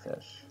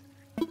goldfish.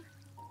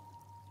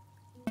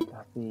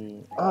 Got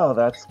the... Oh,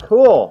 that's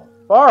cool!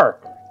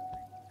 Bark!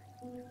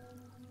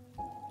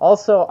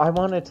 Also, I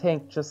want a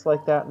tank just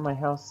like that in my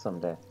house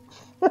someday.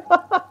 Yeah,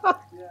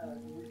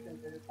 you can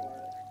pay for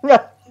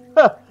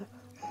it.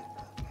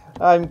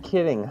 I'm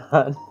kidding,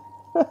 hon.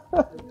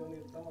 Because you'll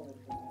need some of it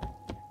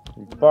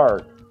from there.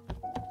 Bark.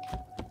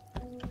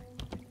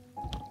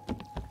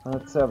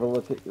 Let's have a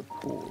look at your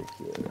pool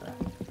here.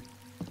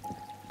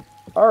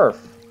 Arf.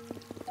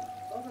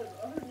 Oh, there's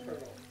other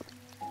turtles.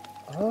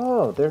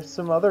 Oh, there's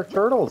some other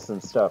turtles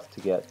and stuff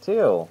to get,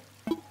 too.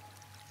 Let's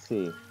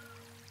see.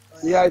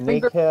 Yeah, I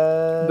think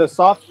Snakehead. the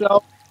soft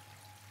shell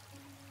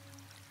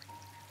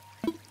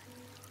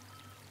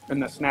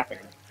and the snapping.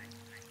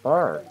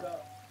 Bark. Comes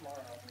out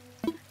tomorrow.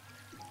 And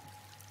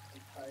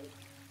tight.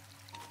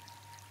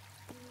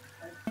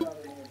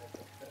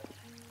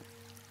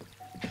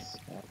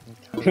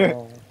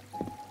 Oh.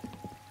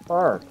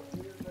 Bark.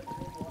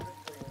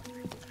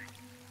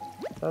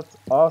 That's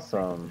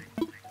awesome.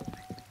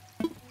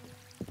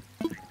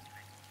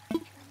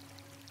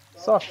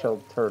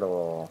 Soft-shelled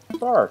turtle.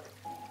 Bark.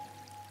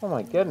 Oh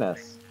my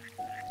goodness.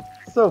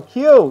 So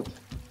cute.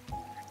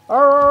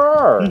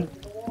 Arr!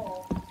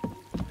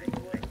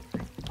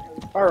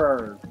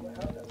 Arr.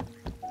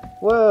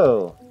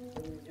 Whoa.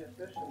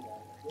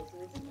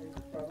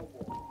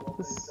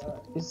 This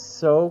is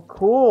so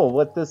cool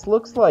what this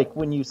looks like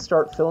when you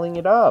start filling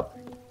it up.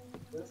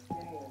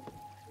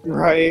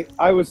 Right.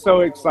 I was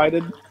so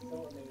excited.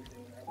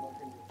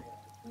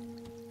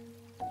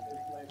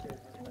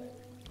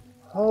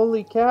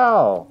 Holy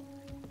cow.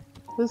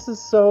 This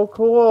is so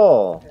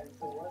cool.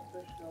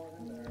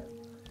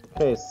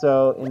 Okay,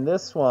 so in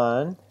this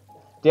one,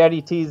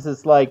 Daddy Tease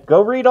is like,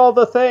 go read all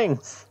the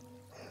things.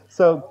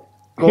 So,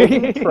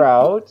 golden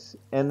trout,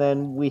 and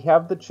then we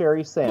have the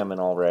cherry salmon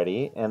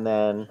already, and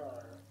then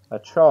a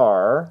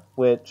char,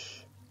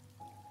 which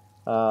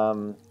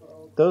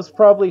those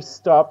probably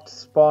stopped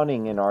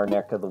spawning in our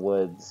neck of the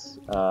woods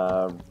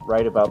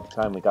right about the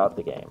time we got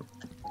the game.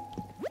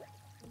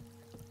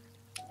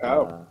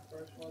 Oh.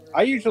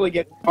 I usually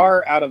get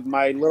char out of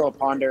my little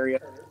pond area.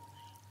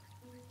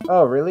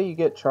 Oh, really? You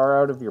get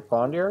char out of your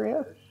pond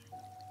area?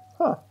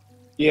 Huh.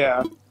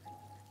 Yeah.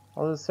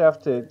 I'll just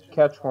have to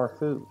catch more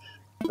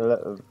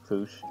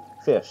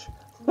fish.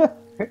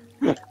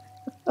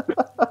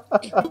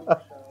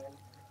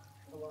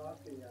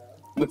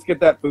 Let's get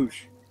that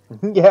boosh.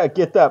 Yeah,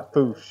 get that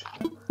poosh.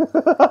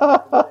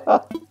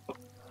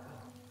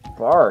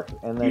 Bark.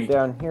 And then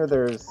down here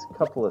there's a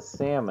couple of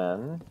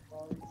salmon.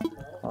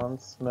 On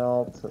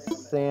smelt, a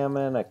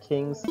salmon, a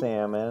king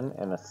salmon,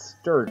 and a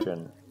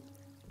sturgeon.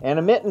 And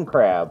a mitten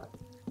crab.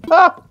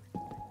 Ha!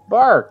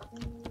 Bark!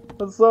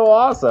 That's so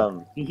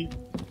awesome.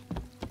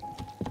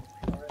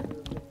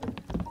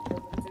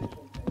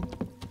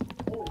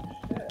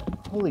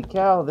 Holy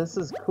cow, this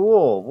is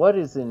cool. What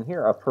is in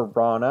here? A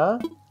piranha.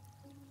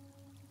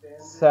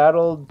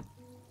 Saddled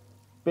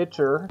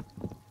bitcher.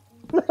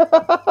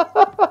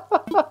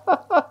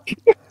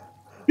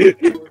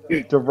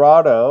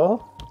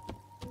 Dorado.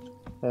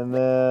 And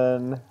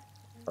then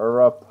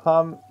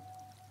Arapamia.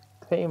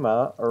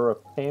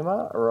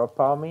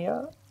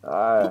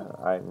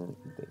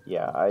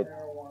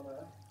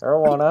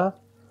 Arowana.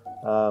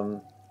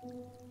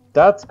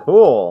 That's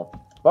cool.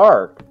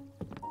 Bark.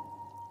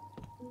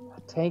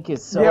 That tank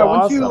is so yeah, awesome.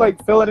 once you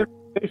like fill it in,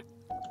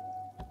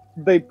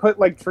 they put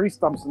like tree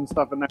stumps and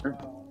stuff in there.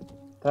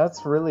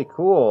 That's really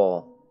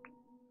cool.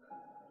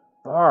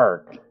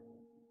 Bark.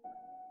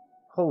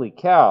 Holy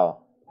cow.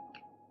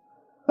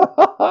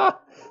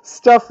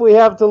 Stuff we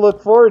have to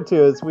look forward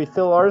to as we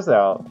fill ours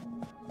out.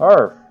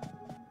 Arf.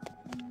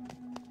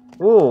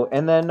 Ooh,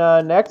 and then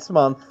next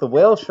month, the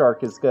whale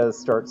shark is going to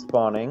start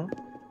spawning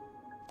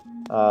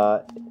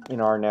in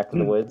our neck of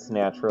the woods,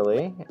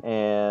 naturally.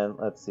 And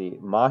let's see,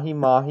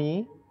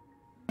 mahi-mahi,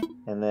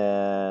 and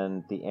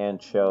then the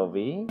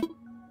anchovy,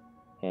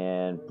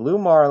 and blue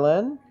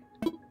marlin,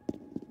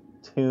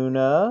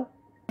 tuna,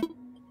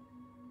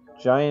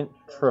 giant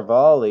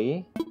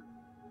trevally.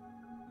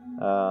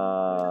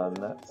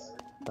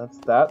 That's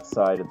that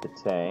side of the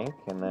tank.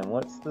 And then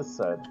what's this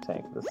side of the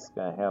tank? This is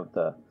going to have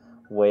the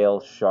whale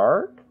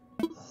shark,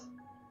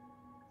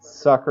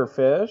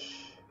 suckerfish,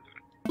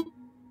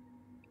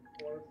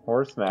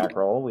 horse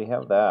mackerel, we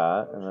have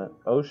that, and then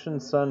ocean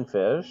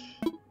sunfish,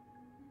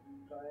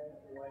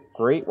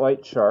 great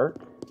white shark,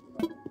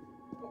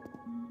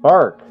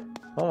 bark.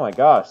 Oh my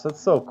gosh, that's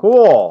so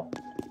cool.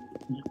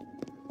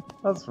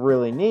 That's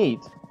really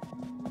neat.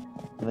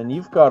 And then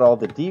you've got all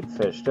the deep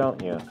fish,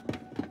 don't you?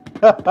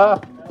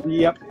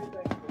 Yep.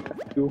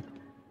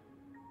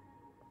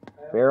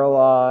 Barrel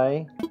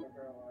eye,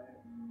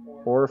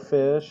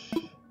 oarfish,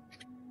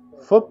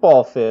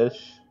 football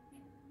fish.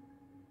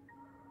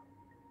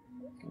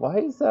 Why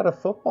is that a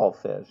football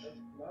fish?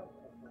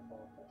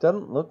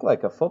 Doesn't look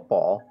like a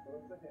football.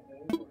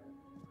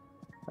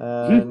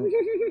 And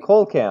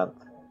colecanth,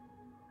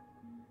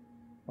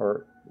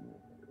 or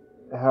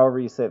however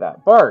you say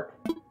that. Bark.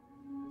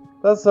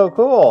 That's so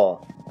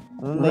cool.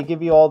 And then they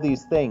give you all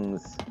these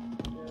things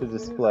to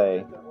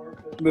display.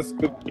 This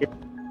scoop here.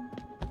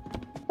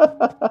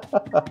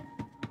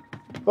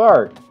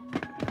 Bark.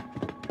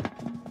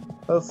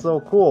 That's so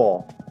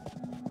cool.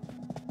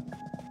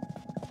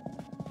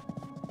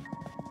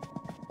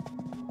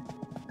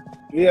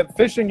 Yeah,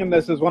 fishing in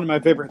this is one of my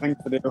favorite things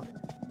to do.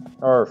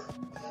 Arf.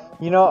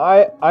 You know,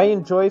 I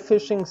enjoy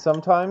fishing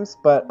sometimes,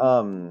 but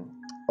a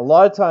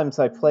lot of times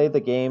I play the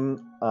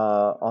game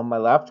on my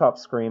laptop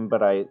screen,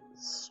 but I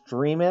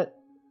stream it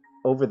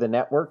over the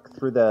network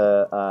through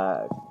the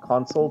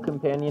console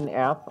companion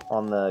app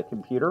on the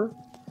computer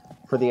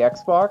for the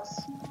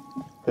Xbox,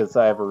 because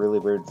I have a really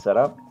weird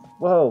setup.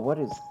 Whoa, what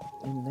is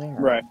in there?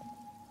 Right.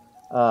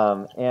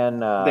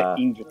 The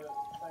angel.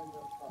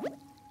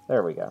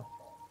 There we go.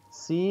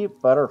 Sea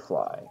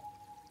butterfly.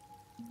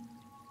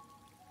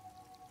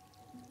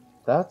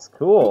 That's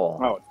cool.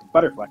 Oh, it's a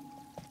butterfly.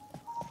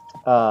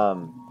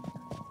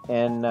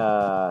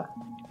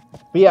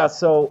 But yeah,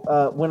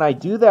 so when I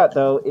do that,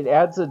 though, it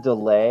adds a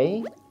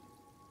delay.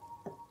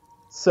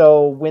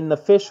 So when the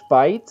fish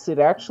bites, it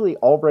actually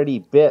already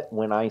bit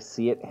when I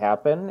see it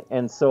happen.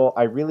 And so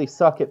I really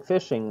suck at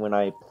fishing when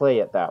I play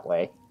it that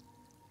way.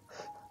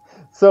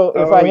 So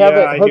if I have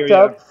it hooked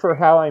up for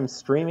how I'm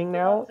streaming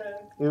now,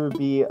 it would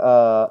be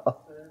a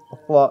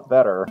lot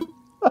better.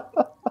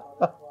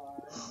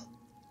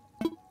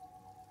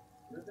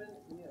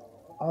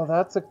 Oh,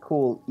 that's a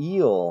cool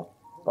eel.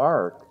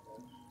 Bark.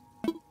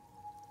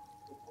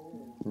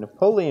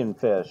 Napoleon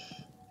fish.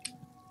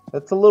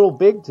 That's a little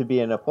big to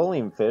be a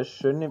Napoleon fish.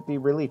 Shouldn't it be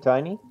really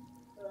tiny?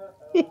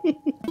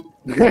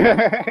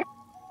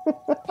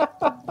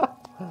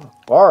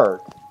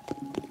 Bark.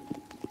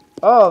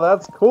 Oh,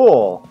 that's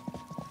cool.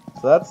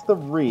 So that's the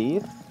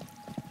reef.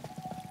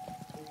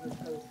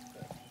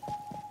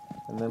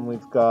 And then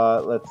we've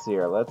got, let's see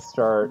here. Let's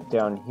start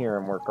down here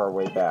and work our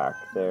way back.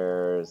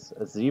 There's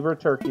a zebra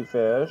turkey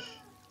fish,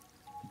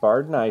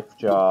 barred knife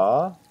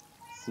jaw,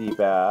 sea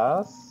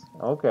bass.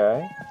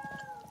 Okay.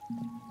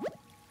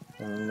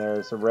 And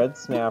there's a red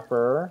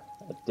snapper,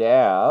 a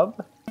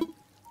dab,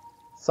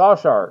 saw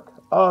shark.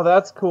 Oh,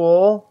 that's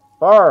cool.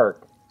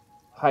 Bark.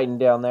 Hiding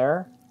down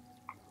there.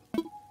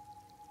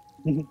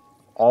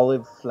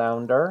 Olive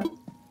flounder.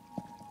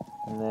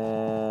 And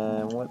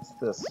then, what's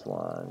this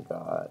one?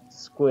 Got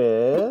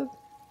squid,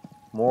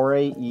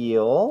 moray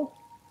eel,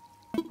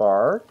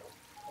 bark,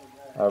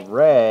 a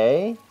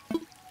ray.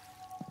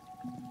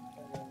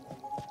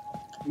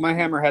 My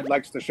hammerhead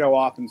likes to show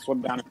off and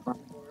swim down in front.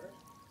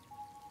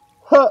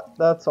 Huh,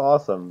 that's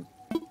awesome.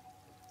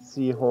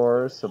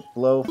 Seahorse, a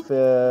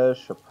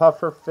blowfish, a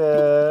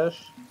pufferfish,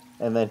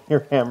 and then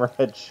your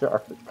hammerhead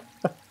shark.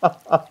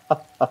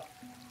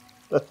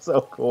 That's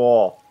so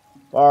cool.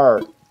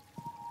 Bark.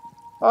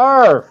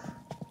 Arf!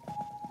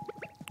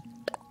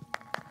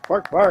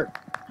 Bark, bark.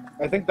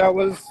 I think that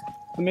was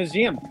the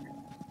museum.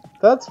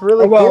 That's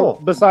really well,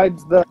 cool.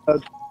 Besides the...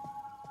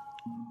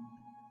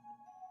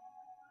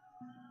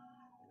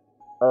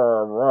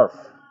 Rough.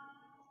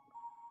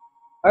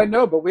 I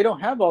know, but we don't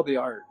have all the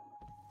art.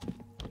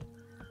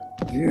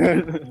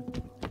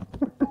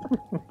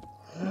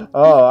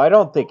 Oh, I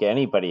don't think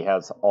anybody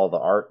has all the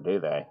art, do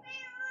they?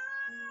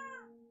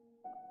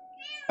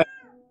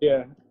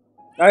 Yeah.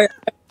 I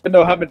don't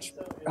know how much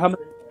of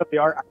the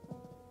art.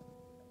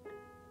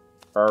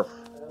 Arf.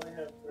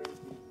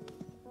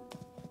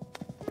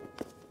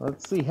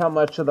 Let's see how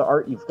much of the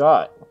art you've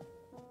got.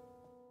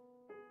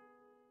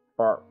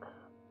 Bark.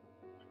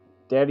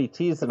 Daddy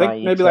T's and I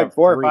each maybe have like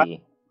 4 3. or 5.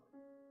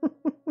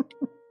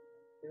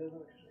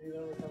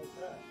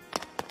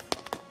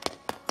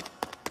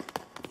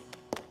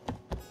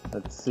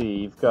 Let's see,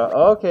 you've got...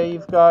 Okay,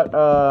 you've got,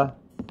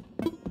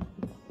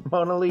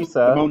 Mona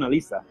Lisa. The Mona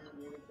Lisa.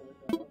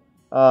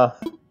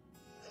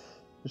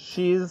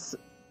 She's...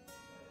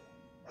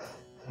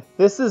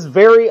 This is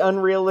very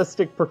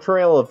unrealistic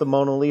portrayal of the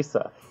Mona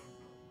Lisa.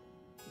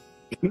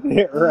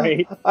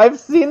 Right. I've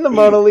seen the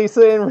Mona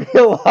Lisa in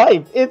real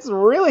life. It's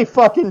really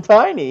fucking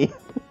tiny.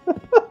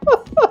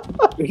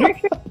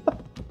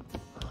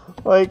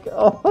 Like,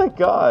 oh my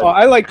god. Well,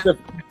 I like the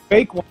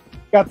fake one.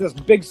 Got this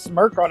big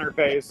smirk on her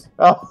face.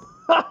 Oh,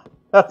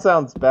 that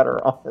sounds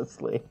better,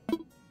 honestly.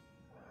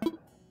 And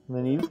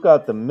then you've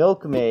got the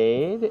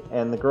milkmaid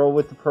and the girl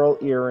with the pearl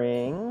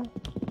earring.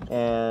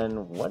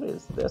 And what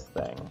is this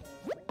thing?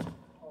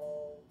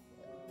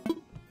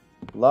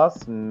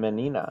 Las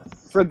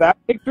Meninas. For that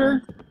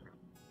picture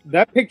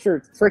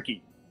is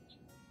tricky.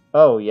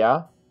 Oh,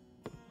 yeah?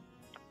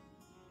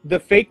 The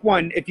fake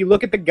one, if you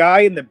look at the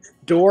guy in the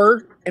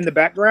door in the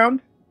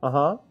background,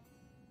 Uh-huh.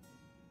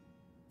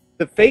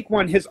 the fake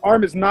one, his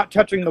arm is not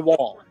touching the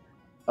wall.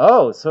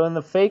 Oh, so in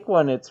the fake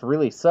one, it's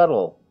really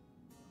subtle.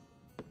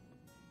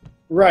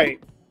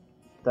 Right.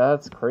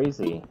 That's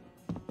crazy.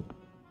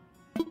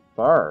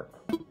 Bark.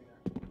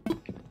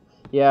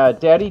 Yeah,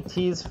 Daddy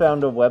T's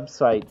found a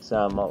website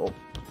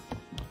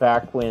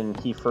back when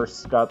he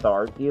first got the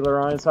art dealer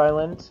on his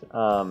island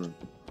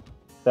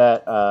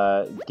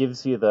that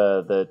gives you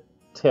the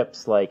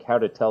tips like how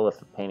to tell if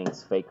a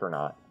painting's fake or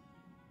not.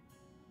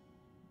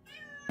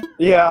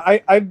 Yeah,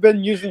 I've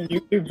been using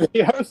YouTube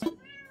videos.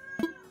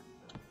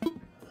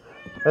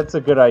 That's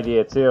a good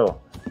idea too.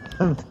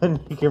 Then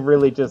you can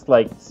really just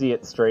like see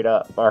it straight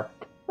up. Bark.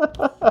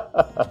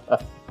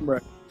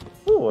 Right.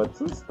 Ooh, what's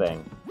this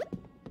thing?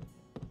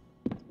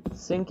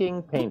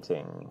 Sinking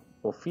painting.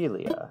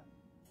 Ophelia.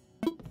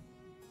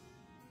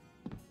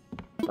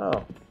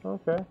 Oh,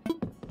 okay.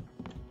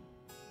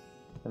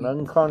 An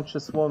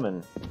unconscious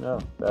woman. No,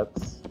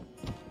 that's...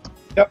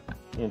 Yep.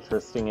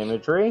 Interesting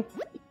imagery.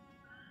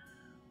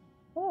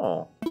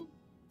 Oh.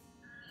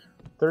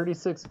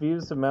 36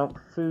 views of Mount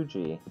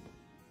Fuji.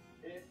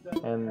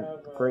 And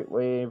the Great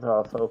Wave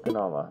off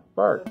Okinawa.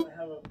 Bark.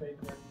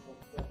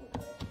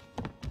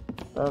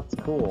 That's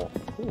cool.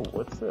 Ooh,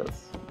 what's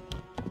this?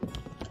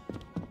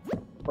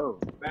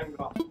 Van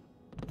Gogh.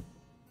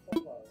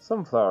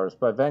 Sunflowers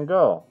by Van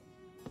Gogh.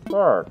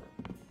 Bark.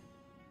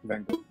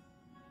 Van Gogh.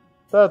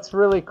 That's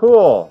really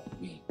cool.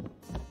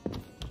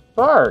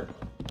 Bark.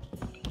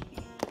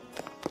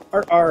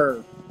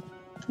 Arr.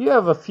 You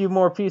have a few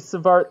more pieces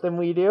of art than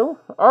we do.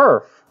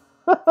 Arf.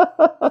 I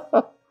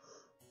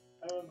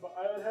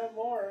would have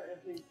more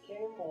if you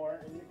came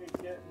more and you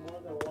could get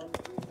more than one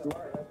piece of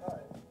art at a time.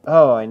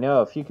 Oh, I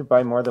know. If you could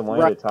buy more than one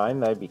Right. at a time,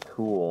 that'd be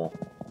cool.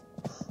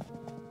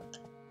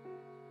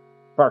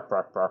 Bark,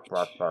 bark, bark,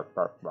 bark, bark,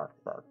 bark, bark,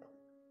 bark.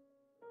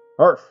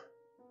 Arf.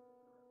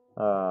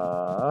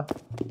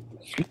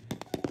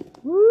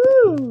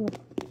 Woo!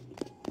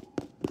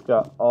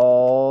 Got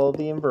all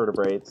the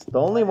invertebrates. The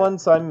only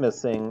ones I'm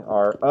missing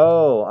are...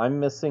 Oh, I'm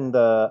missing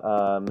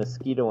the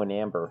mosquito and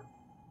amber.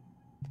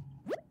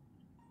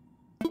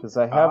 Because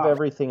I have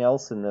everything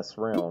else in this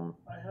room.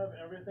 I have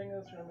everything in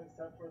this room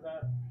except for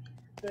that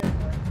thing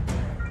right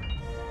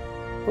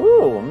there.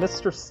 Ooh,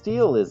 Mr.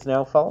 Steele is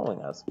now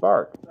following us.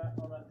 Bark. That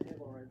on that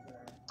table right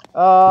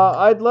there.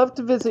 I'd love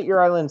to visit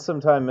your island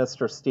sometime,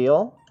 Mr.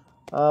 Steele.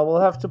 We'll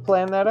have to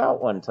plan that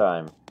out one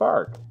time.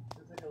 Bark.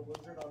 There's like a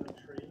lizard on a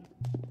tree.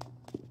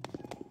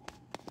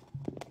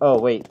 Oh,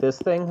 wait, this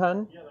thing,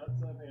 hun? Yeah, that's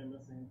the thing I'm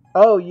missing.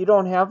 Oh, you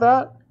don't have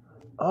that?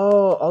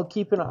 Oh, I'll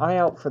keep an eye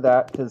out for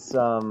that, because,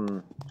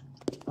 oh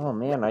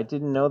man, I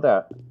didn't know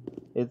that.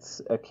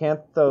 It's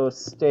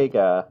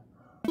Acanthostega.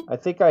 I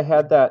think I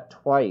had that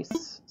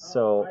twice,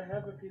 so... I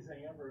have a piece of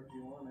amber if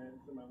you want it.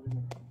 It's in my living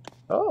room.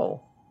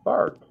 Oh,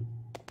 bark.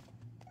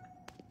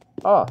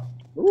 Ah.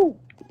 Ooh.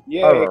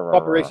 Yay,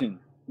 cooperation.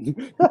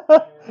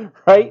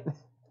 Right?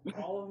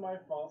 All of my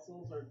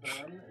fossils are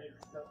done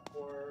except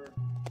for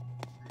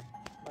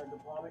my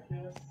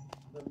Diplodocus,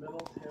 the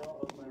middle tail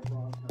of my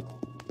Bronto.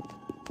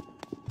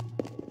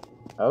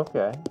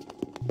 Okay.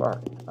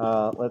 Bark.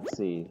 Let's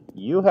see.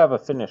 You have a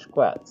finished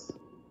quetz.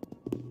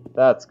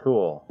 That's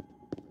cool.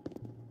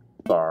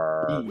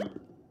 Bark.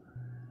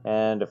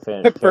 And a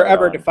finished Took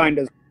forever to pterodon. find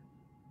us.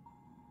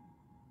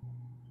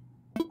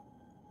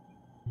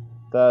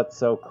 That's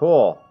so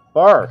cool.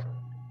 Bark!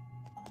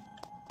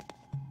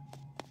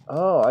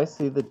 Oh, I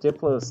see the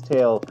Diplo's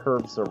tail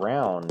curves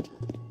around.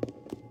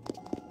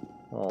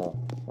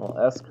 Little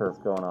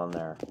S-curve going on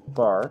there.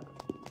 Bark.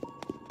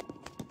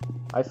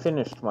 I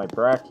finished my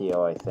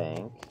Brachio, I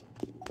think.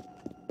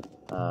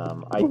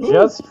 I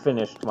just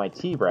finished my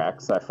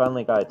T-Rex. I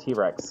finally got a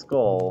T-Rex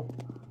skull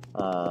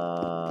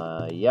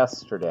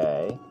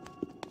yesterday.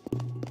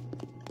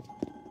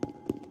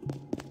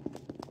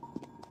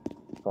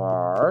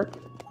 Bark.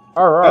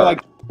 Alright. I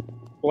like to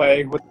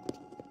play with.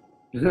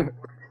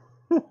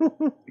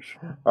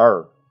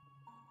 Arr.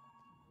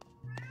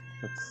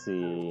 Let's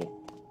see.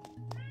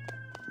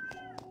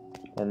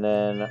 And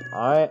then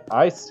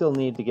I still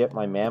need to get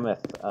my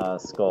mammoth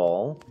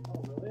skull.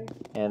 Oh, really?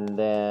 And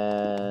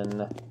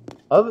then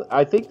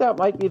I think that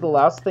might be the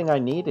last thing I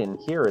need in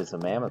here is a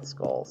mammoth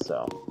skull,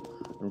 so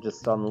I'm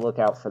just on the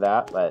lookout for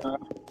that. But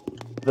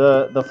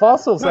the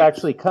fossils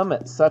actually come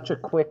at such a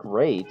quick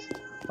rate,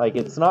 like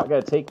it's not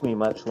going to take me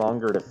much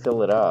longer to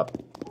fill it up.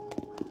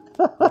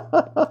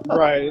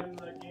 Right. And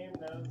the game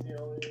knows the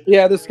only...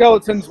 Yeah, the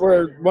skeletons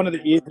were one of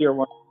the easier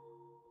ones.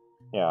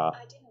 Yeah.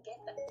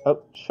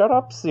 Oh, shut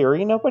up,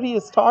 Siri. Nobody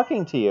is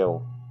talking to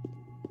you.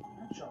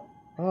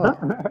 Oh.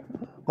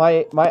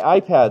 My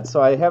iPad,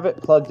 so I have it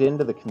plugged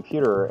into the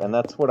computer, and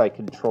that's what I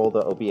control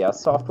the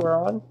OBS software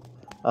on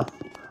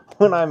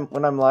when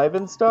I'm live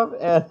and stuff.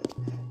 And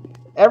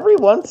every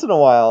once in a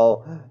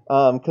while,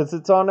 because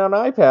it's on an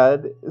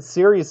iPad,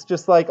 Siri's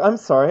just like, "I'm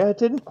sorry, I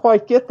didn't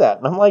quite get that,"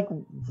 and I'm like,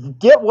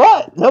 "Get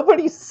what?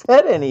 Nobody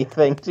said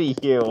anything to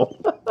you."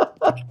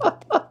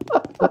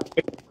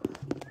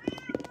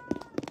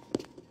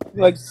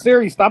 Like,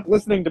 Siri, stop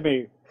listening to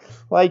me.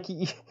 Like,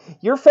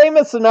 you're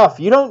famous enough.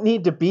 You don't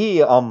need to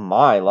be on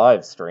my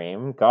live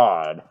stream.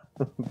 God.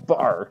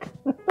 Bark.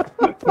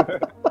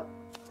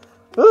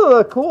 Ooh,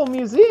 a cool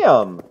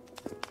museum.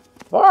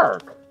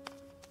 Bark.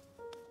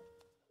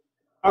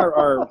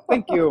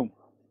 Thank you.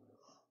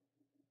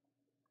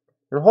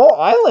 Your whole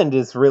island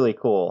is really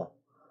cool.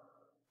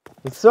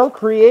 It's so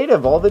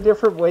creative, all the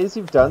different ways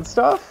you've done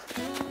stuff.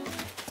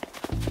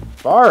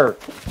 Bark.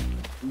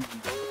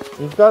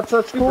 You've got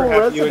such cool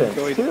happy you residents,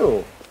 enjoyed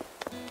too.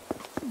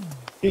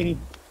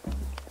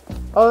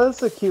 Oh,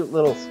 that's a cute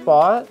little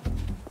spot.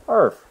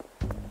 Arf.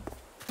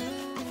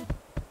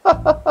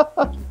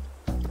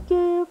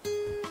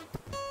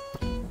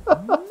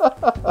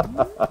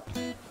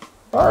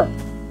 Arf.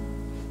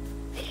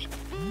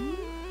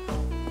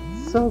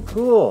 So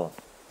cool.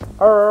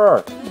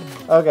 Arr.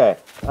 Okay.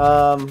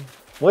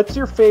 What's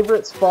your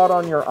favorite spot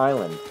on your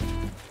island?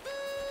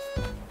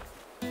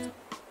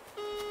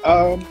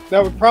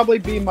 That would probably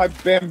be my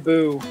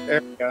bamboo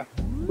area.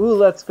 Ooh,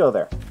 let's go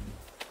there.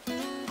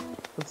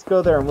 Let's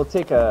go there, and we'll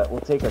take a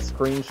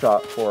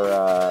screenshot for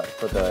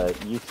the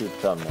YouTube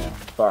thumbnail.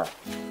 Bark.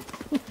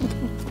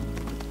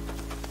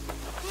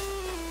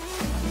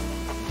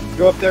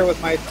 Go up there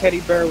with my teddy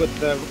bear with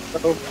the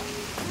rope.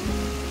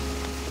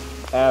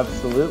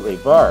 Absolutely,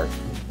 bark.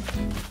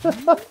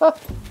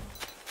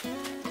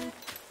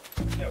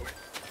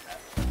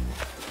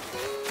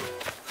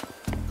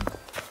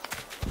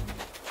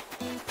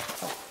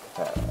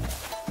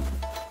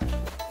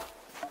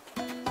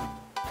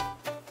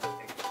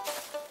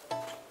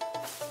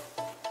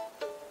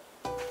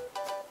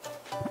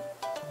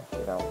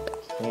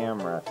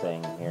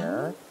 thing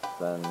here.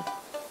 Then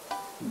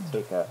you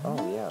take a...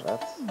 Oh, yeah,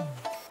 that's...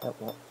 That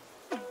won't...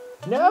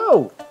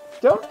 No!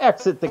 Don't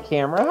exit the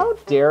camera. How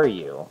dare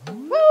you?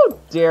 How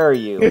dare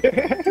you? Do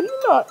you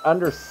not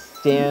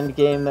understand,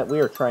 game, that we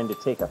are trying to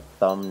take a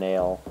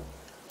thumbnail?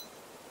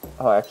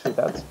 Oh, actually,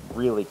 that's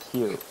really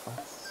cute.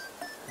 Let's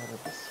go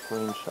to the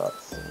screenshot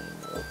scene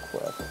real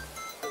quick.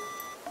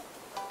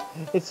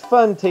 It's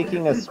fun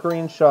taking a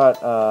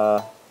screenshot,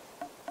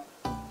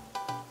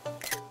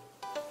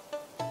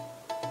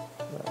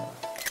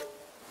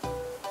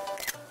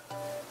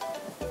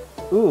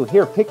 Ooh,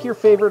 here, pick your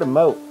favorite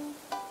emote.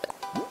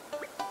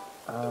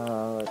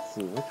 Let's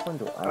see, which one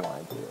do I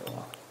want to do?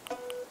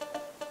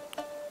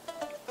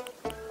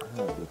 I'm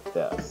gonna do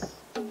this.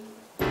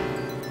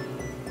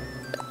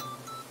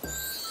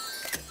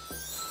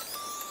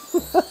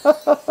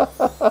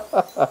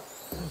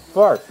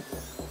 Bark.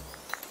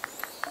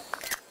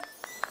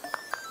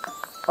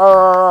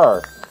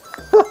 Arr.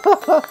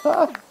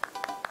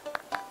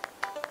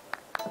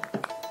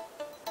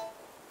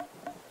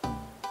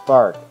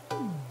 Bark.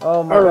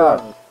 Oh my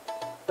gosh.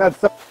 That's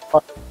so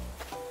fun.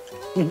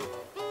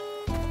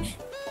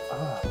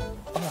 Oh,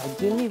 I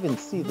didn't even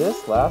see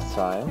this last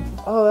time.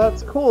 Oh,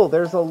 that's cool.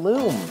 There's a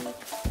loom.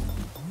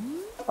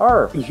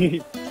 Arf.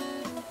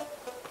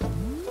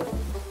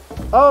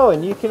 Oh,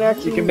 and you can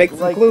actually... You can make some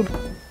like... glue.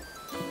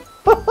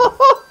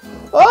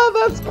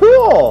 Oh, that's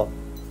cool!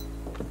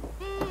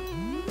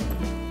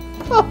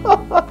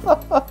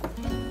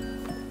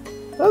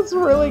 That's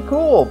really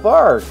cool.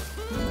 Bark.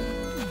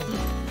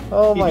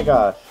 Oh my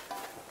gosh.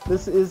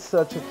 This is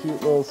such a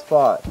cute little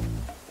spot.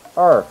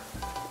 Arf.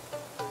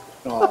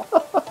 Oh.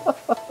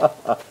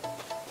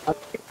 I'm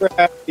super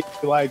happy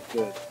you liked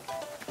it.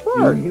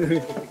 Bark.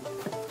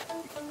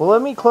 Well,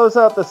 let me close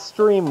out the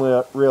stream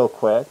real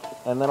quick,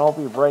 and then I'll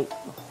be right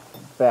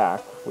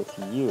back with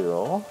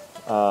you.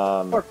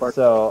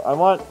 So I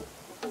want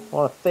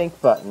to thank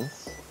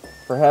Buttons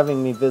for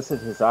having me visit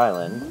his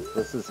island.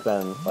 This has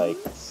been like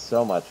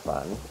so much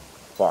fun.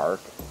 Bark.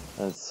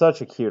 And it's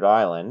such a cute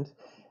island.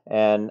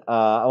 And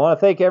I want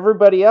to thank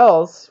everybody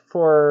else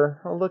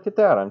for... Oh, look at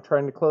that. I'm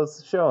trying to close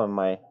the show and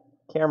my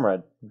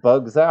camera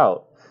bugs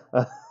out.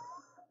 Are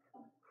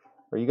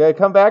you going to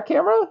come back,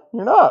 camera?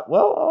 You're not.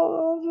 Well,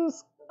 I'll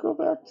just go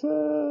back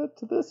to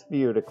this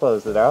view to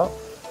close it out.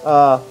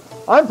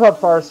 I'm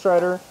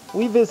Farrstrider.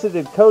 We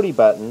visited Cody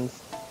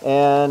Buttons.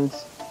 And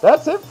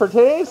that's it for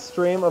today's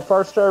stream of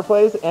Farrstrider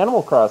Playz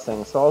Animal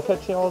Crossing. So I'll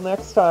catch you all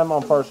next time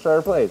on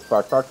Farrstrider Playz.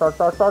 Bark, bark, bark,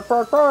 bark, bark,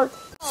 bark, bark.